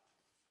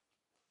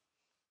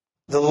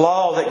the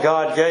law that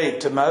God gave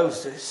to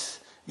Moses,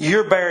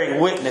 you're bearing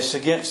witness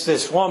against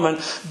this woman.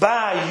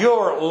 By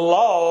your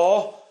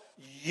law,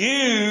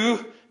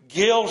 you,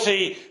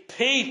 guilty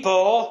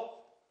people,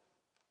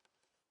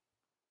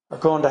 are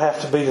going to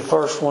have to be the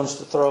first ones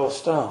to throw a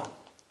stone.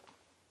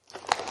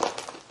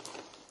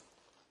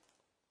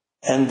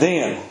 And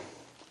then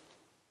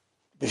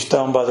be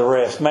stoned by the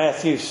rest.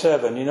 Matthew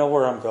 7, you know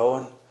where I'm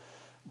going.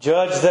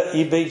 Judge that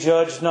ye be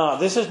judged not.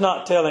 This is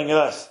not telling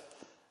us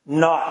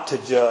not to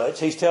judge.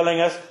 He's telling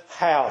us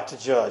how to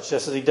judge,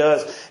 just as he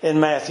does in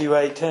Matthew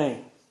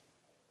 18.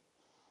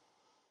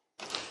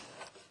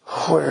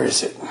 Where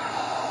is it?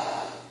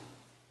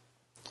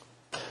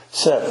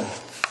 7.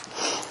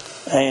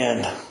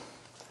 And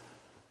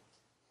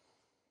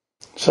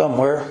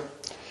somewhere.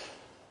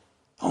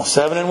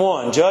 7 and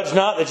 1. Judge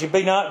not that ye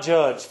be not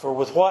judged. For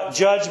with what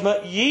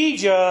judgment ye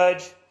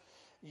judge,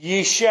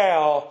 ye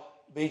shall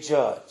be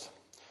judged.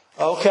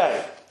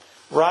 Okay.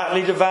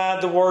 Rightly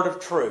divide the word of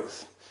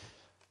truth.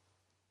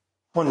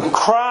 When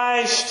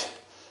Christ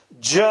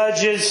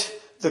judges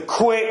the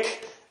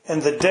quick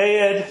and the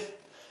dead,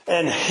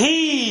 and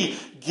He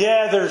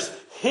gathers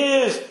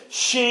His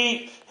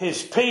sheep,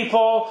 His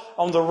people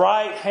on the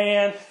right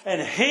hand,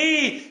 and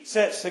He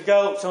sets the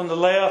goats on the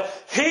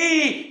left,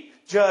 He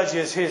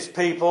judges His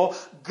people.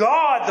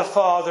 God the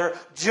Father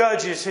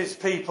judges His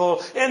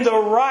people in the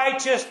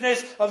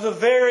righteousness of the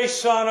very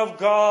Son of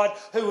God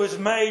who was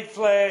made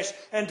flesh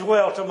and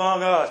dwelt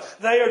among us.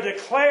 They are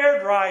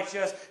declared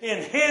righteous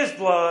in His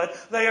blood.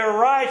 They are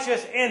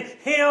righteous in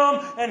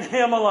Him and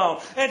Him alone.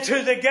 And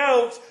to the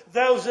goats,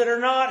 those that are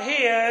not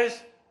His,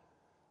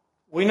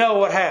 we know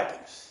what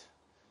happens.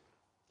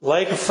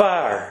 Lake of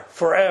fire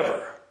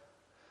forever.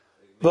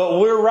 But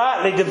we're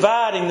rightly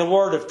dividing the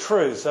word of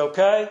truth,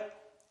 okay?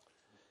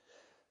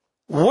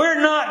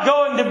 We're not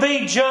going to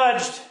be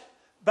judged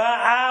by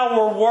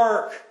our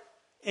work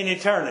in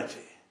eternity.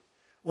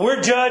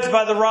 We're judged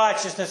by the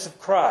righteousness of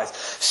Christ.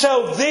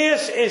 So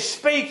this is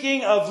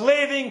speaking of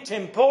living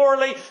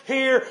temporally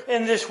here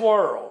in this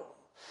world.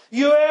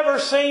 You ever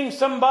seen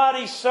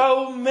somebody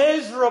so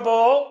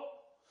miserable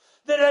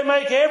that they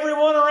make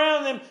everyone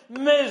around them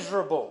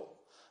miserable?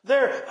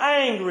 They're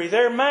angry,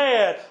 they're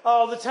mad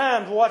all the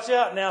time. Watch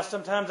out now,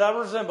 sometimes I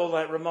resemble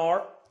that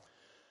remark.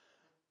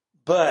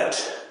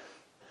 But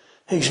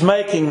he's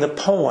making the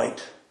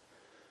point.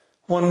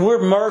 When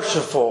we're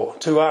merciful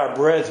to our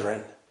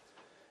brethren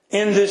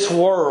in this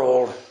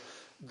world,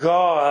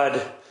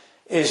 God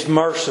is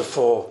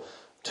merciful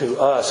to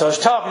us. I was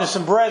talking to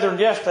some brethren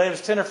yesterday. It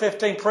was 10 or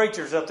 15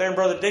 preachers up there, and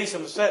Brother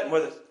Deason was sitting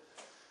with us.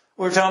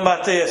 We were talking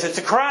about this. It's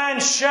a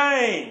crying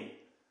shame.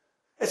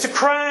 It's a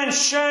crying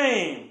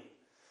shame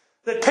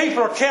that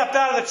people are kept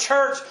out of the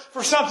church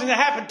for something that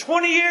happened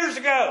 20 years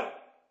ago.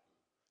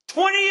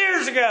 20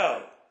 years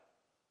ago.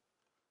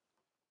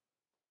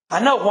 I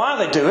know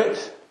why they do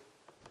it.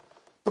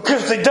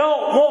 Because they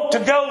don't want to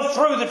go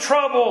through the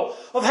trouble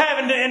of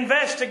having to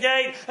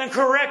investigate and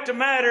correct a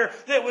matter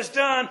that was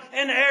done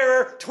in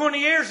error 20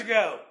 years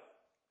ago.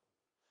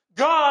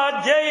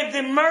 God gave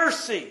them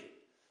mercy.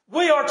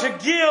 We are to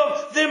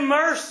give them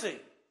mercy.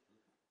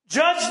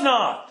 Judge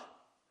not.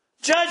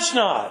 Judge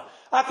not.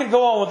 I could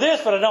go on with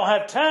this, but I don't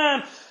have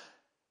time.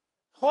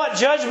 What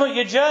judgment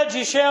you judge,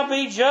 you shall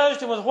be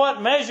judged, and with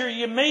what measure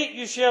you meet,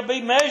 you shall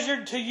be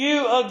measured to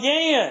you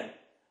again.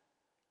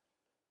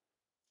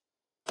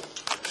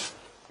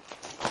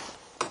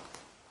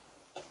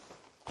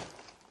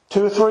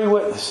 Two or three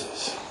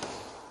witnesses.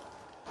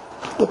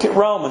 Look at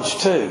Romans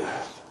 2.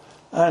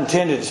 I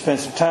intended to spend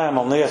some time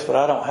on this, but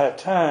I don't have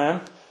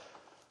time.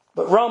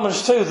 But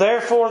Romans 2,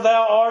 therefore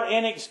thou art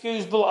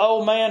inexcusable,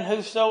 O man,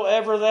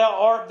 whosoever thou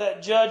art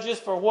that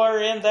judgest, for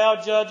wherein thou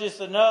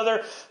judgest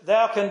another,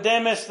 thou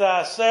condemnest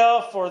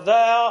thyself, for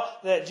thou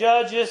that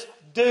judgest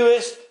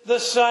doest the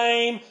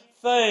same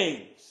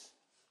things.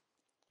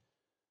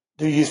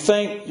 Do you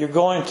think you're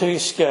going to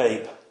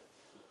escape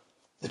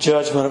the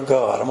judgment of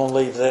God? I'm going to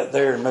leave that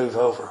there and move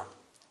over.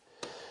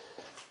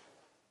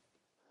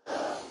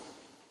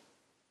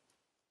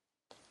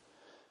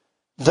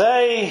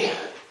 They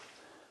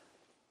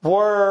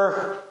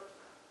were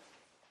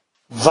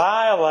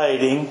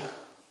violating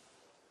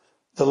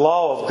the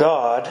law of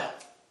God.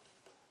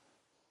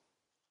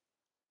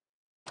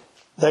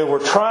 They were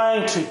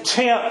trying to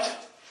tempt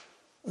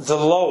the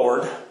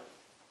Lord.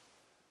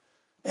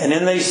 And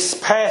in these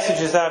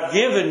passages I've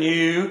given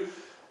you,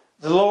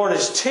 the Lord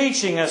is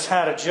teaching us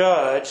how to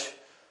judge.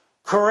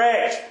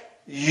 Correct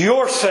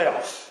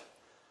yourself.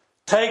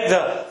 Take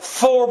the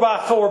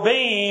 4x4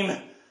 beam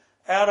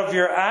out of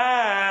your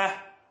eye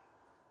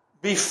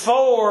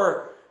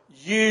before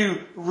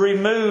you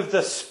remove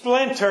the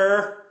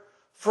splinter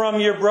from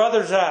your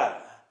brother's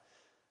eye.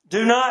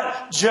 Do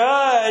not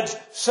judge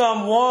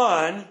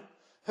someone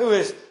who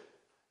is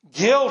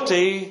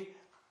guilty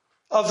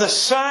of the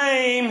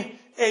same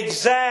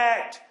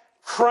exact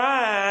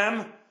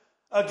crime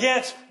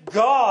against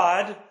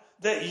God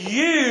that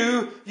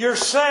you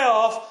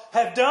yourself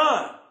have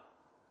done.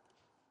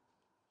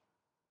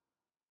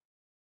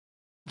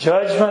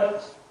 Judgment,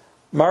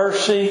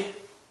 mercy,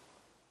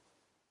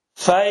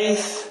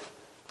 faith.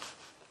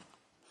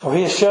 For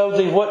He has showed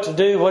thee what to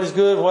do, what is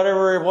good,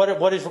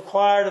 what is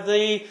required of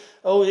thee,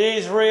 O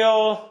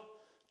Israel,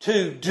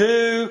 to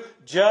do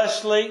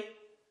justly,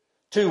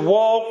 to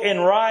walk in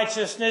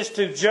righteousness,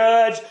 to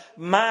judge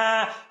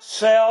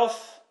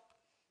myself,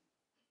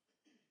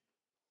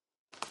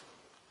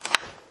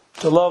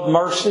 to love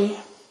mercy,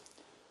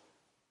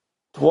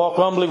 to walk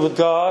humbly with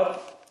God.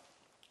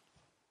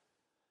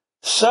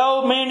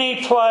 So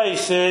many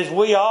places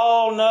we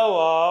all know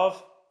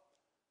of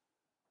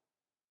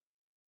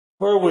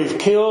where we've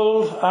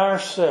killed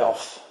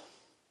ourselves.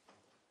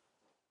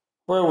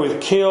 Where we've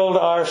killed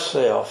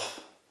ourselves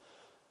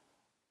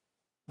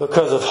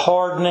because of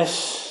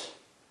hardness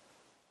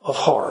of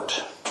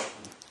heart.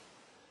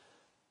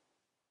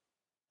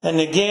 And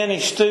again he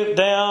stooped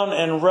down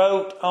and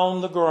wrote on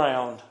the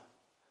ground.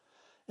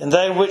 And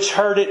they which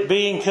heard it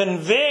being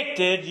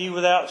convicted, you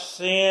without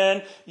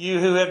sin, you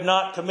who have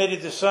not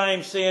committed the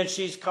same sin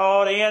she's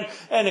caught in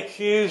and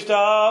accused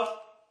of,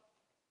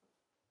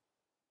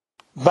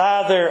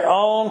 by their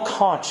own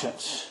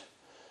conscience,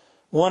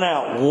 went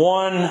out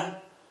one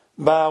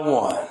by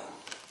one.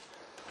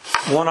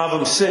 One of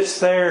them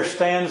sits there,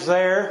 stands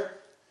there,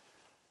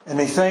 and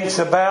he thinks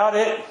about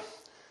it.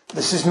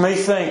 This is me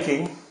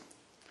thinking.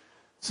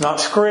 It's not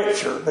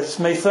Scripture, but it's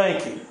me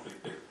thinking.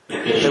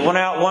 They went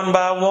out one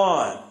by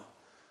one.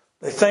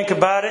 They think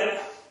about it.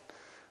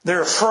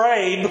 They're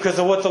afraid because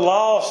of what the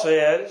law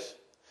says.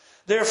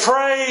 They're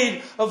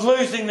afraid of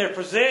losing their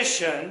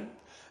position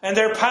and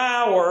their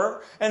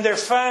power and their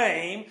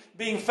fame,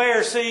 being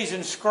Pharisees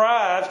and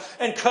scribes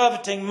and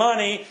coveting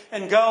money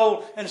and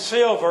gold and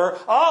silver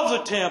of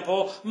the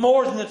temple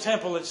more than the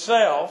temple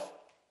itself.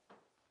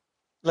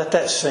 Let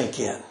that sink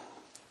in.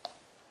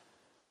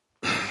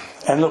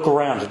 And look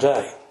around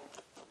today.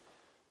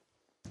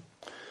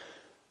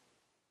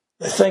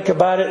 They think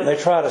about it and they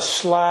try to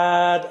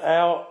slide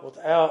out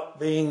without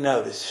being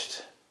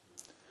noticed.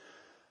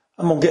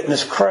 I'm going to get in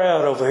this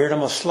crowd over here and I'm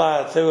going to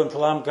slide through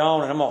until I'm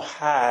gone and I'm going to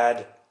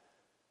hide.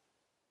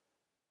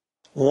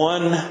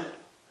 One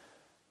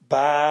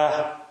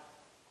by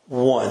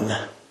one.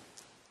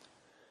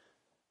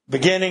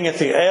 Beginning at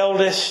the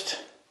eldest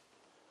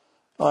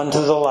unto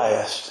the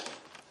last.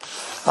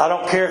 I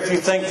don't care if you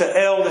think the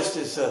eldest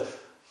is the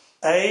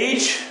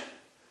age,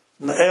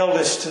 and the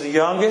eldest to the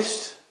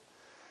youngest.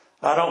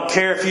 I don't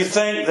care if you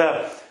think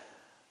the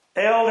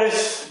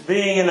eldest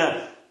being in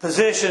a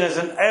position as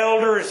an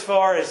elder, as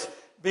far as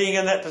being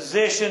in that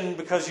position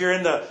because you're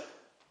in the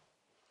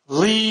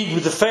league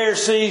with the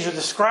Pharisees or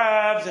the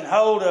scribes and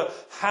hold a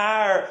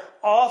higher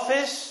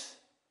office.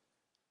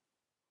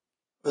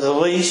 Or the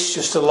least,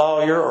 just a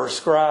lawyer or a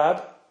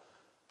scribe.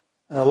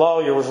 And a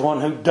lawyer was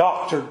one who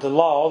doctored the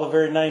law. The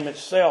very name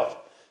itself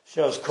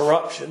shows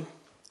corruption.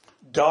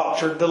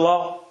 Doctored the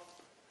law.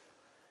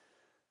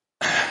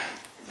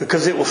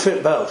 Because it will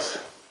fit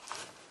both.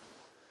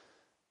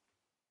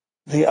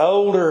 The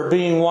older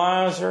being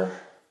wiser,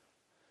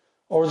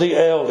 or the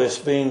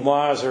eldest being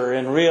wiser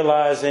in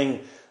realizing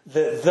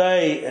that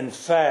they, in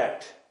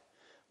fact,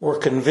 were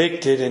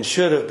convicted and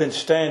should have been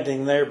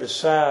standing there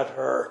beside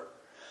her.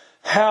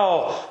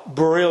 How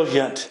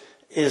brilliant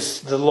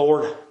is the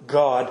Lord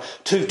God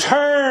to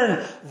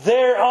turn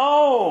their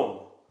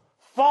own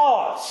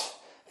thoughts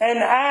and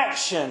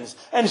actions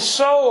and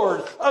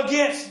sword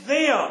against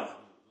them,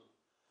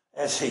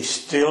 as He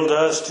still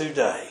does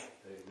today.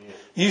 Amen.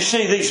 You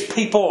see these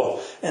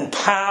people in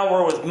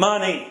power with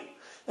money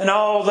and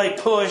all they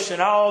push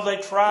and all they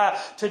try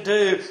to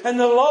do. And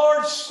the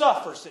Lord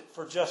suffers it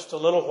for just a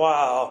little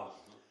while.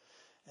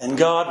 And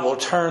God will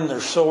turn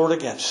their sword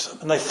against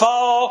them. And they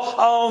fall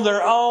on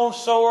their own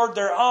sword,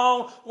 their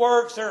own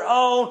works, their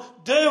own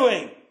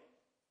doing.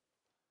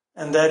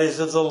 And that is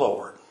of the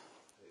Lord.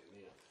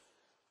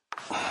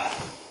 Amen.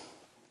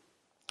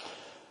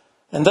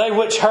 And they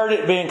which heard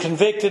it, being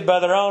convicted by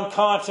their own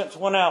conscience,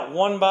 went out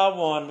one by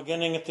one,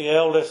 beginning at the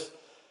eldest,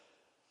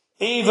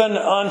 even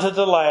unto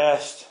the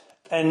last.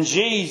 And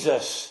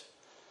Jesus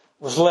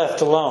was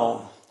left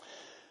alone.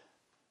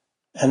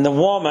 And the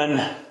woman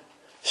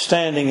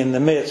standing in the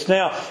midst.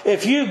 Now,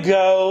 if you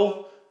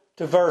go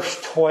to verse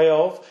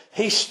 12,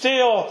 he's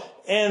still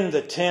in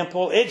the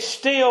temple. It's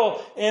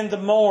still in the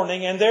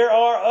morning. And there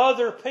are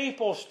other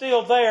people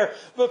still there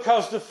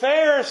because the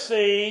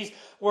Pharisees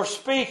were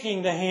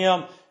speaking to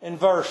him in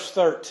verse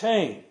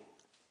 13.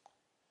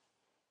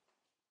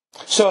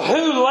 So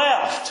who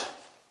left?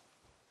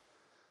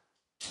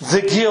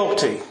 The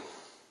guilty.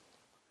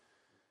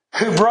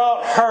 Who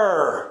brought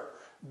her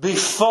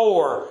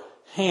before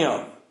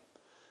him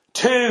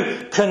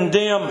to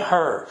condemn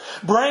her.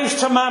 Brings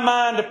to my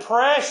mind a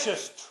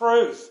precious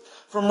truth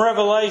from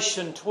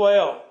Revelation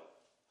 12,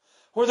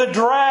 where the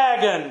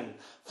dragon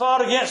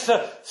fought against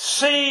the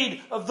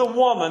seed of the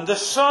woman, the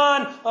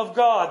Son of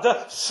God,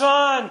 the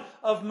Son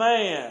of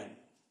Man.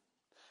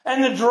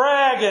 And the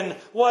dragon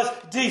was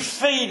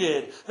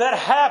defeated. That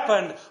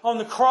happened on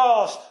the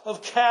cross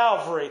of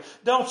Calvary.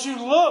 Don't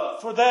you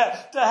look for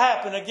that to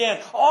happen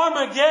again.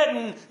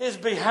 Armageddon is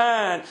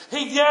behind.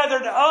 He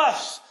gathered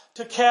us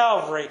to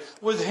Calvary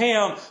with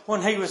Him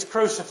when He was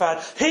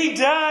crucified. He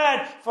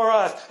died for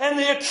us. And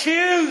the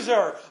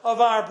accuser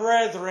of our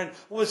brethren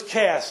was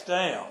cast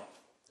down.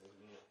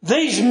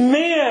 These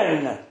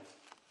men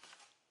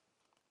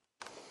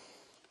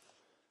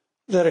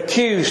that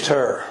accused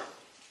her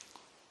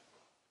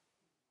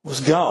was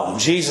gone.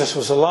 Jesus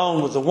was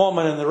alone with the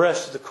woman and the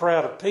rest of the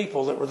crowd of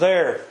people that were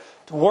there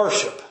to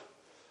worship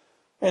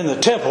in the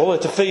temple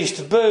at the Feast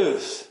of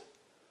Booths.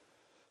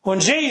 When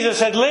Jesus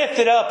had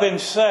lifted up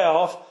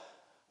Himself,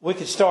 we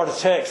could start a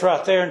text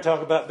right there and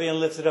talk about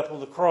being lifted up on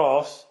the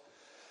cross,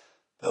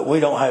 but we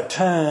don't have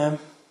time.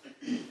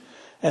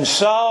 And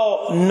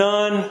saw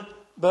none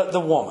but the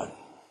woman.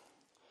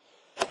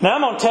 Now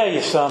I'm going to tell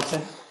you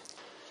something.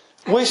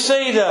 We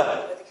see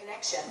the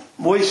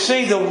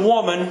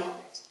woman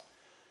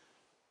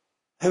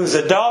who was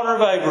a daughter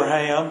of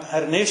Abraham,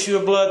 had an issue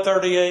of blood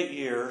 38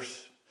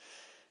 years.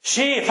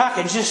 She, if I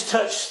can just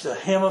touch the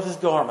hem of His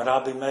garment,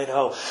 I'll be made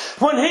whole.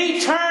 When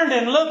He turned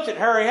and looked at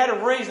her, He had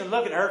a reason to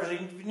look at her because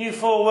He knew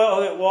full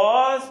well who it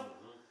was.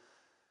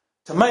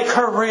 To make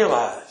her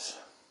realize.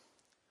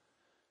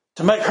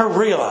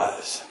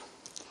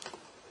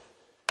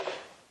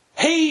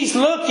 He's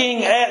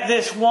looking at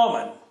this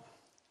woman.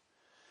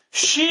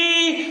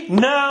 She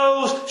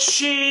knows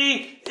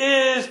she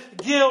is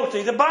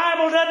guilty. The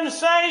Bible doesn't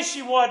say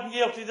she wasn't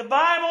guilty. The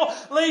Bible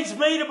leads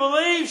me to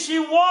believe she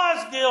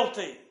was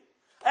guilty.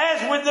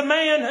 As with the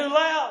man who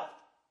left.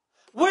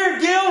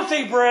 We're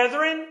guilty,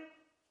 brethren.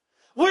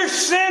 We're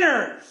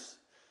sinners.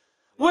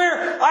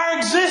 Our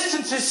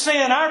existence is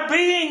sin. Our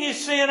being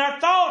is sin. Our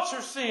thoughts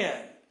are sin.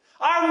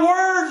 Our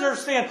words are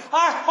sin.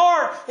 Our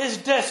heart is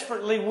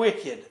desperately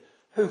wicked.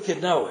 Who can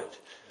know it?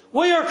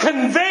 We are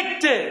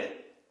convicted.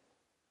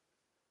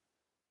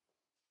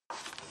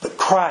 But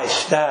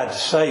Christ died to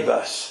save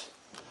us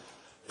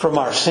from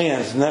our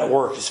sins, and that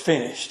work is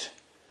finished.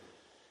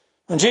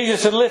 When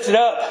Jesus had lifted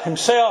up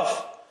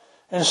Himself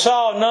and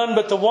saw none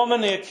but the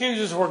woman, the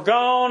accusers were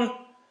gone.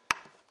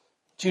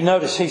 Did you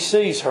notice He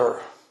sees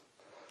her?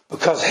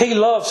 Because He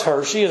loves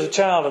her. She is a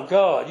child of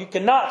God. You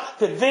cannot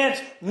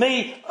convince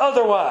me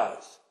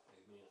otherwise.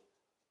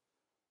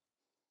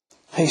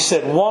 He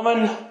said,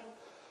 "Woman,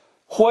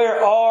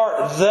 where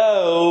are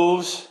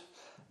those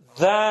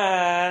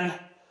thine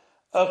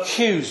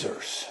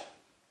accusers?"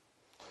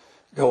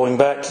 Going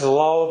back to the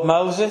law of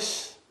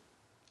Moses.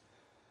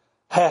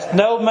 "Hath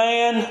no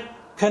man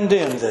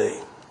condemned thee?"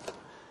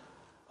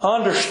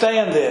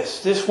 Understand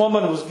this. This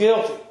woman was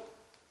guilty.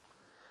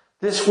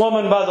 This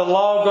woman, by the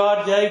law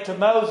God gave to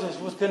Moses,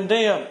 was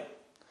condemned.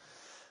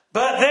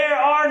 But there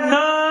are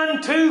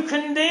none to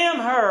condemn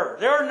her.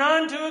 There are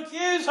none to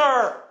accuse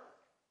her.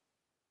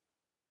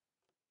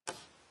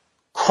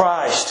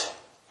 Christ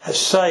has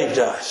saved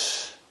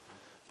us.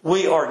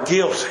 We are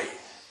guilty.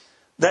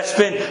 That's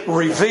been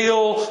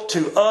revealed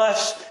to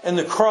us in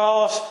the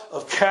cross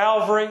of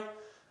Calvary.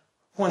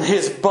 When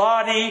His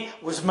body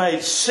was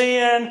made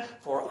sin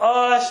for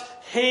us,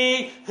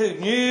 He who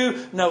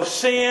knew no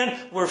sin,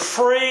 we're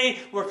free,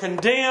 we're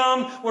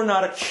condemned, we're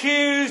not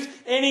accused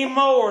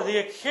anymore. The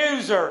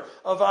accuser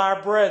of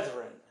our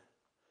brethren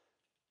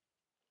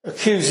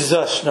accuses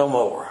us no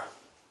more.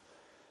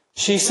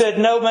 She said,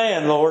 "No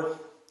man, Lord."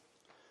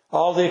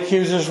 All the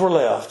accusers were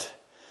left.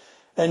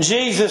 And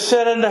Jesus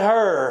said unto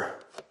her,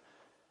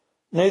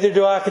 "Neither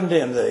do I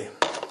condemn thee."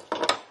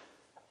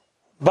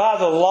 By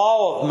the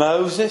law of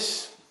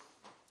Moses,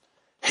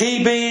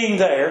 He being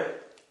there,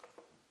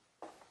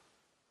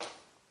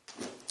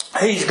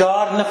 He's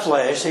God in the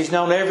flesh. He's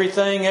known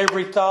everything,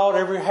 every thought,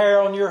 every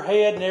hair on your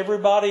head and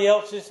everybody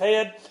else's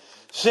head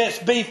since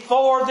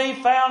before the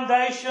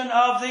foundation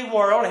of the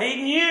world.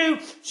 He knew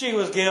she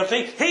was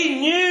guilty.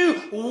 He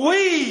knew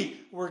we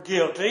were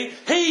guilty.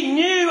 He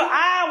knew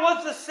I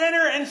was the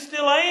sinner and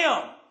still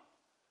am.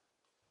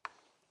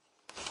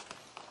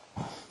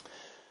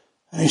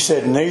 And He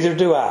said, "Neither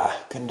do I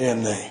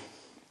condemn thee.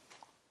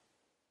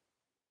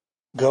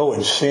 Go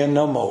and sin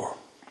no more."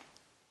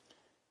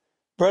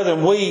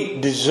 Brethren,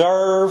 we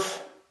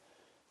deserve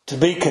to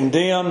be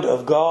condemned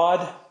of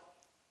God.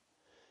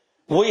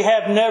 We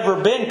have never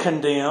been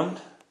condemned.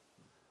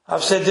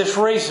 I've said this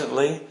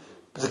recently.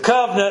 The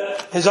covenant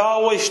has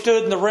always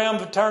stood in the realm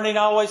of eternity and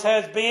always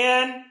has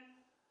been.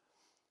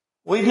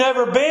 We've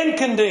never been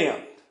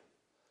condemned.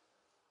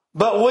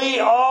 But we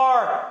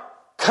are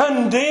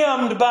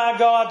condemned by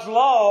God's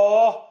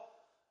law,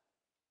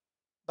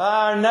 by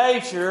our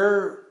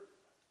nature,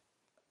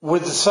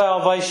 with the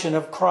salvation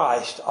of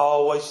Christ,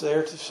 always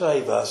there to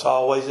save us,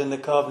 always in the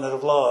covenant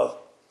of love.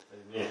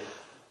 Amen.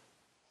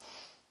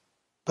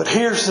 But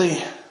here's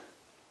the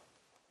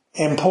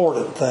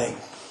important thing.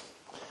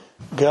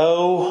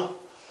 Go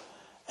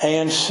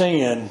and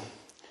sin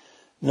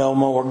no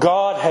more.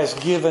 God has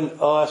given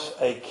us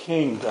a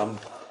kingdom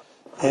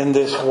in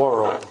this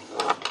world.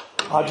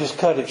 I'll just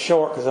cut it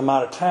short because I'm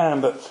out of time,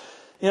 but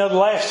You know, the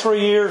last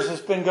 3 years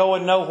it's been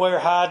going nowhere,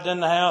 hiding in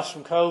the house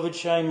from COVID.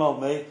 Shame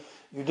on me.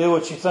 You do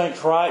what you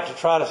think's right to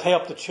try to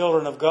help the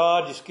children of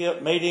God. You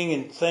skip meeting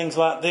and things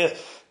like this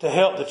to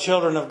help the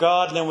children of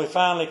God. And then we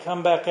finally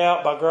come back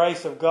out by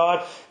grace of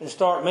God and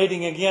start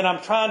meeting again.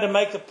 I'm trying to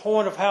make the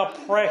point of how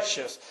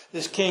precious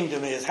this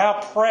kingdom is,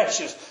 how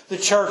precious the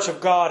church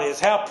of God is,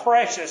 how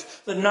precious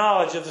the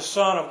knowledge of the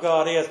Son of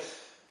God is.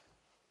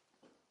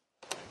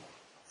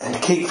 And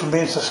to keep from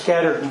being so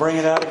scattered and bring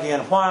it out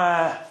again.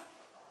 Why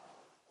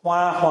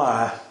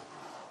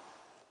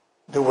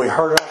do we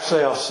hurt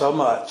ourselves so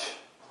much?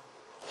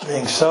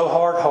 Being so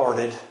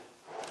hard-hearted,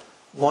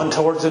 one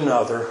towards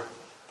another.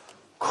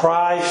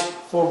 Christ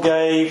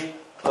forgave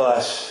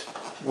us.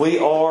 We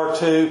are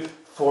to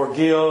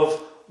forgive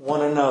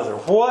one another.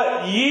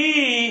 What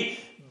ye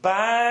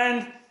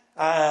bind,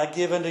 I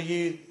give unto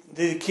you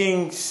the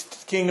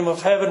kingdom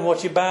of heaven.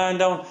 What you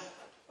bind on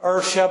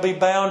earth shall be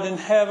bound in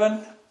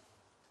heaven.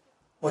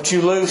 What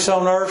you loose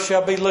on earth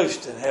shall be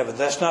loosed in heaven.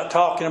 That's not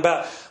talking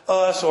about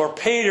us or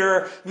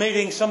Peter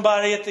meeting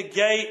somebody at the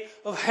gate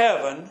of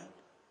heaven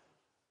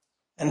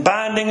and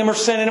binding him or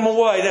sending him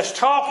away. That's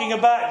talking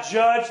about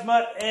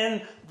judgment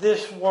in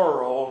this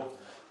world.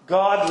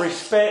 God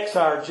respects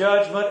our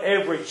judgment.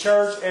 Every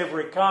church,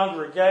 every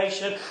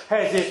congregation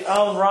has its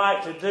own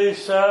right to do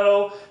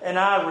so. And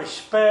I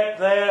respect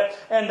that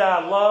and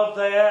I love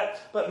that.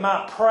 But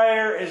my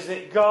prayer is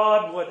that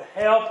God would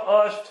help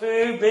us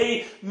to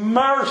be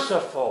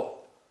merciful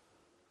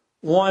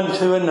one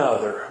to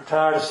another. I'm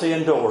tired of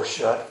seeing doors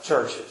shut,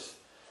 churches.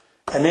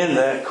 And in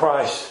that,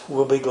 Christ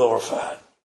will be glorified.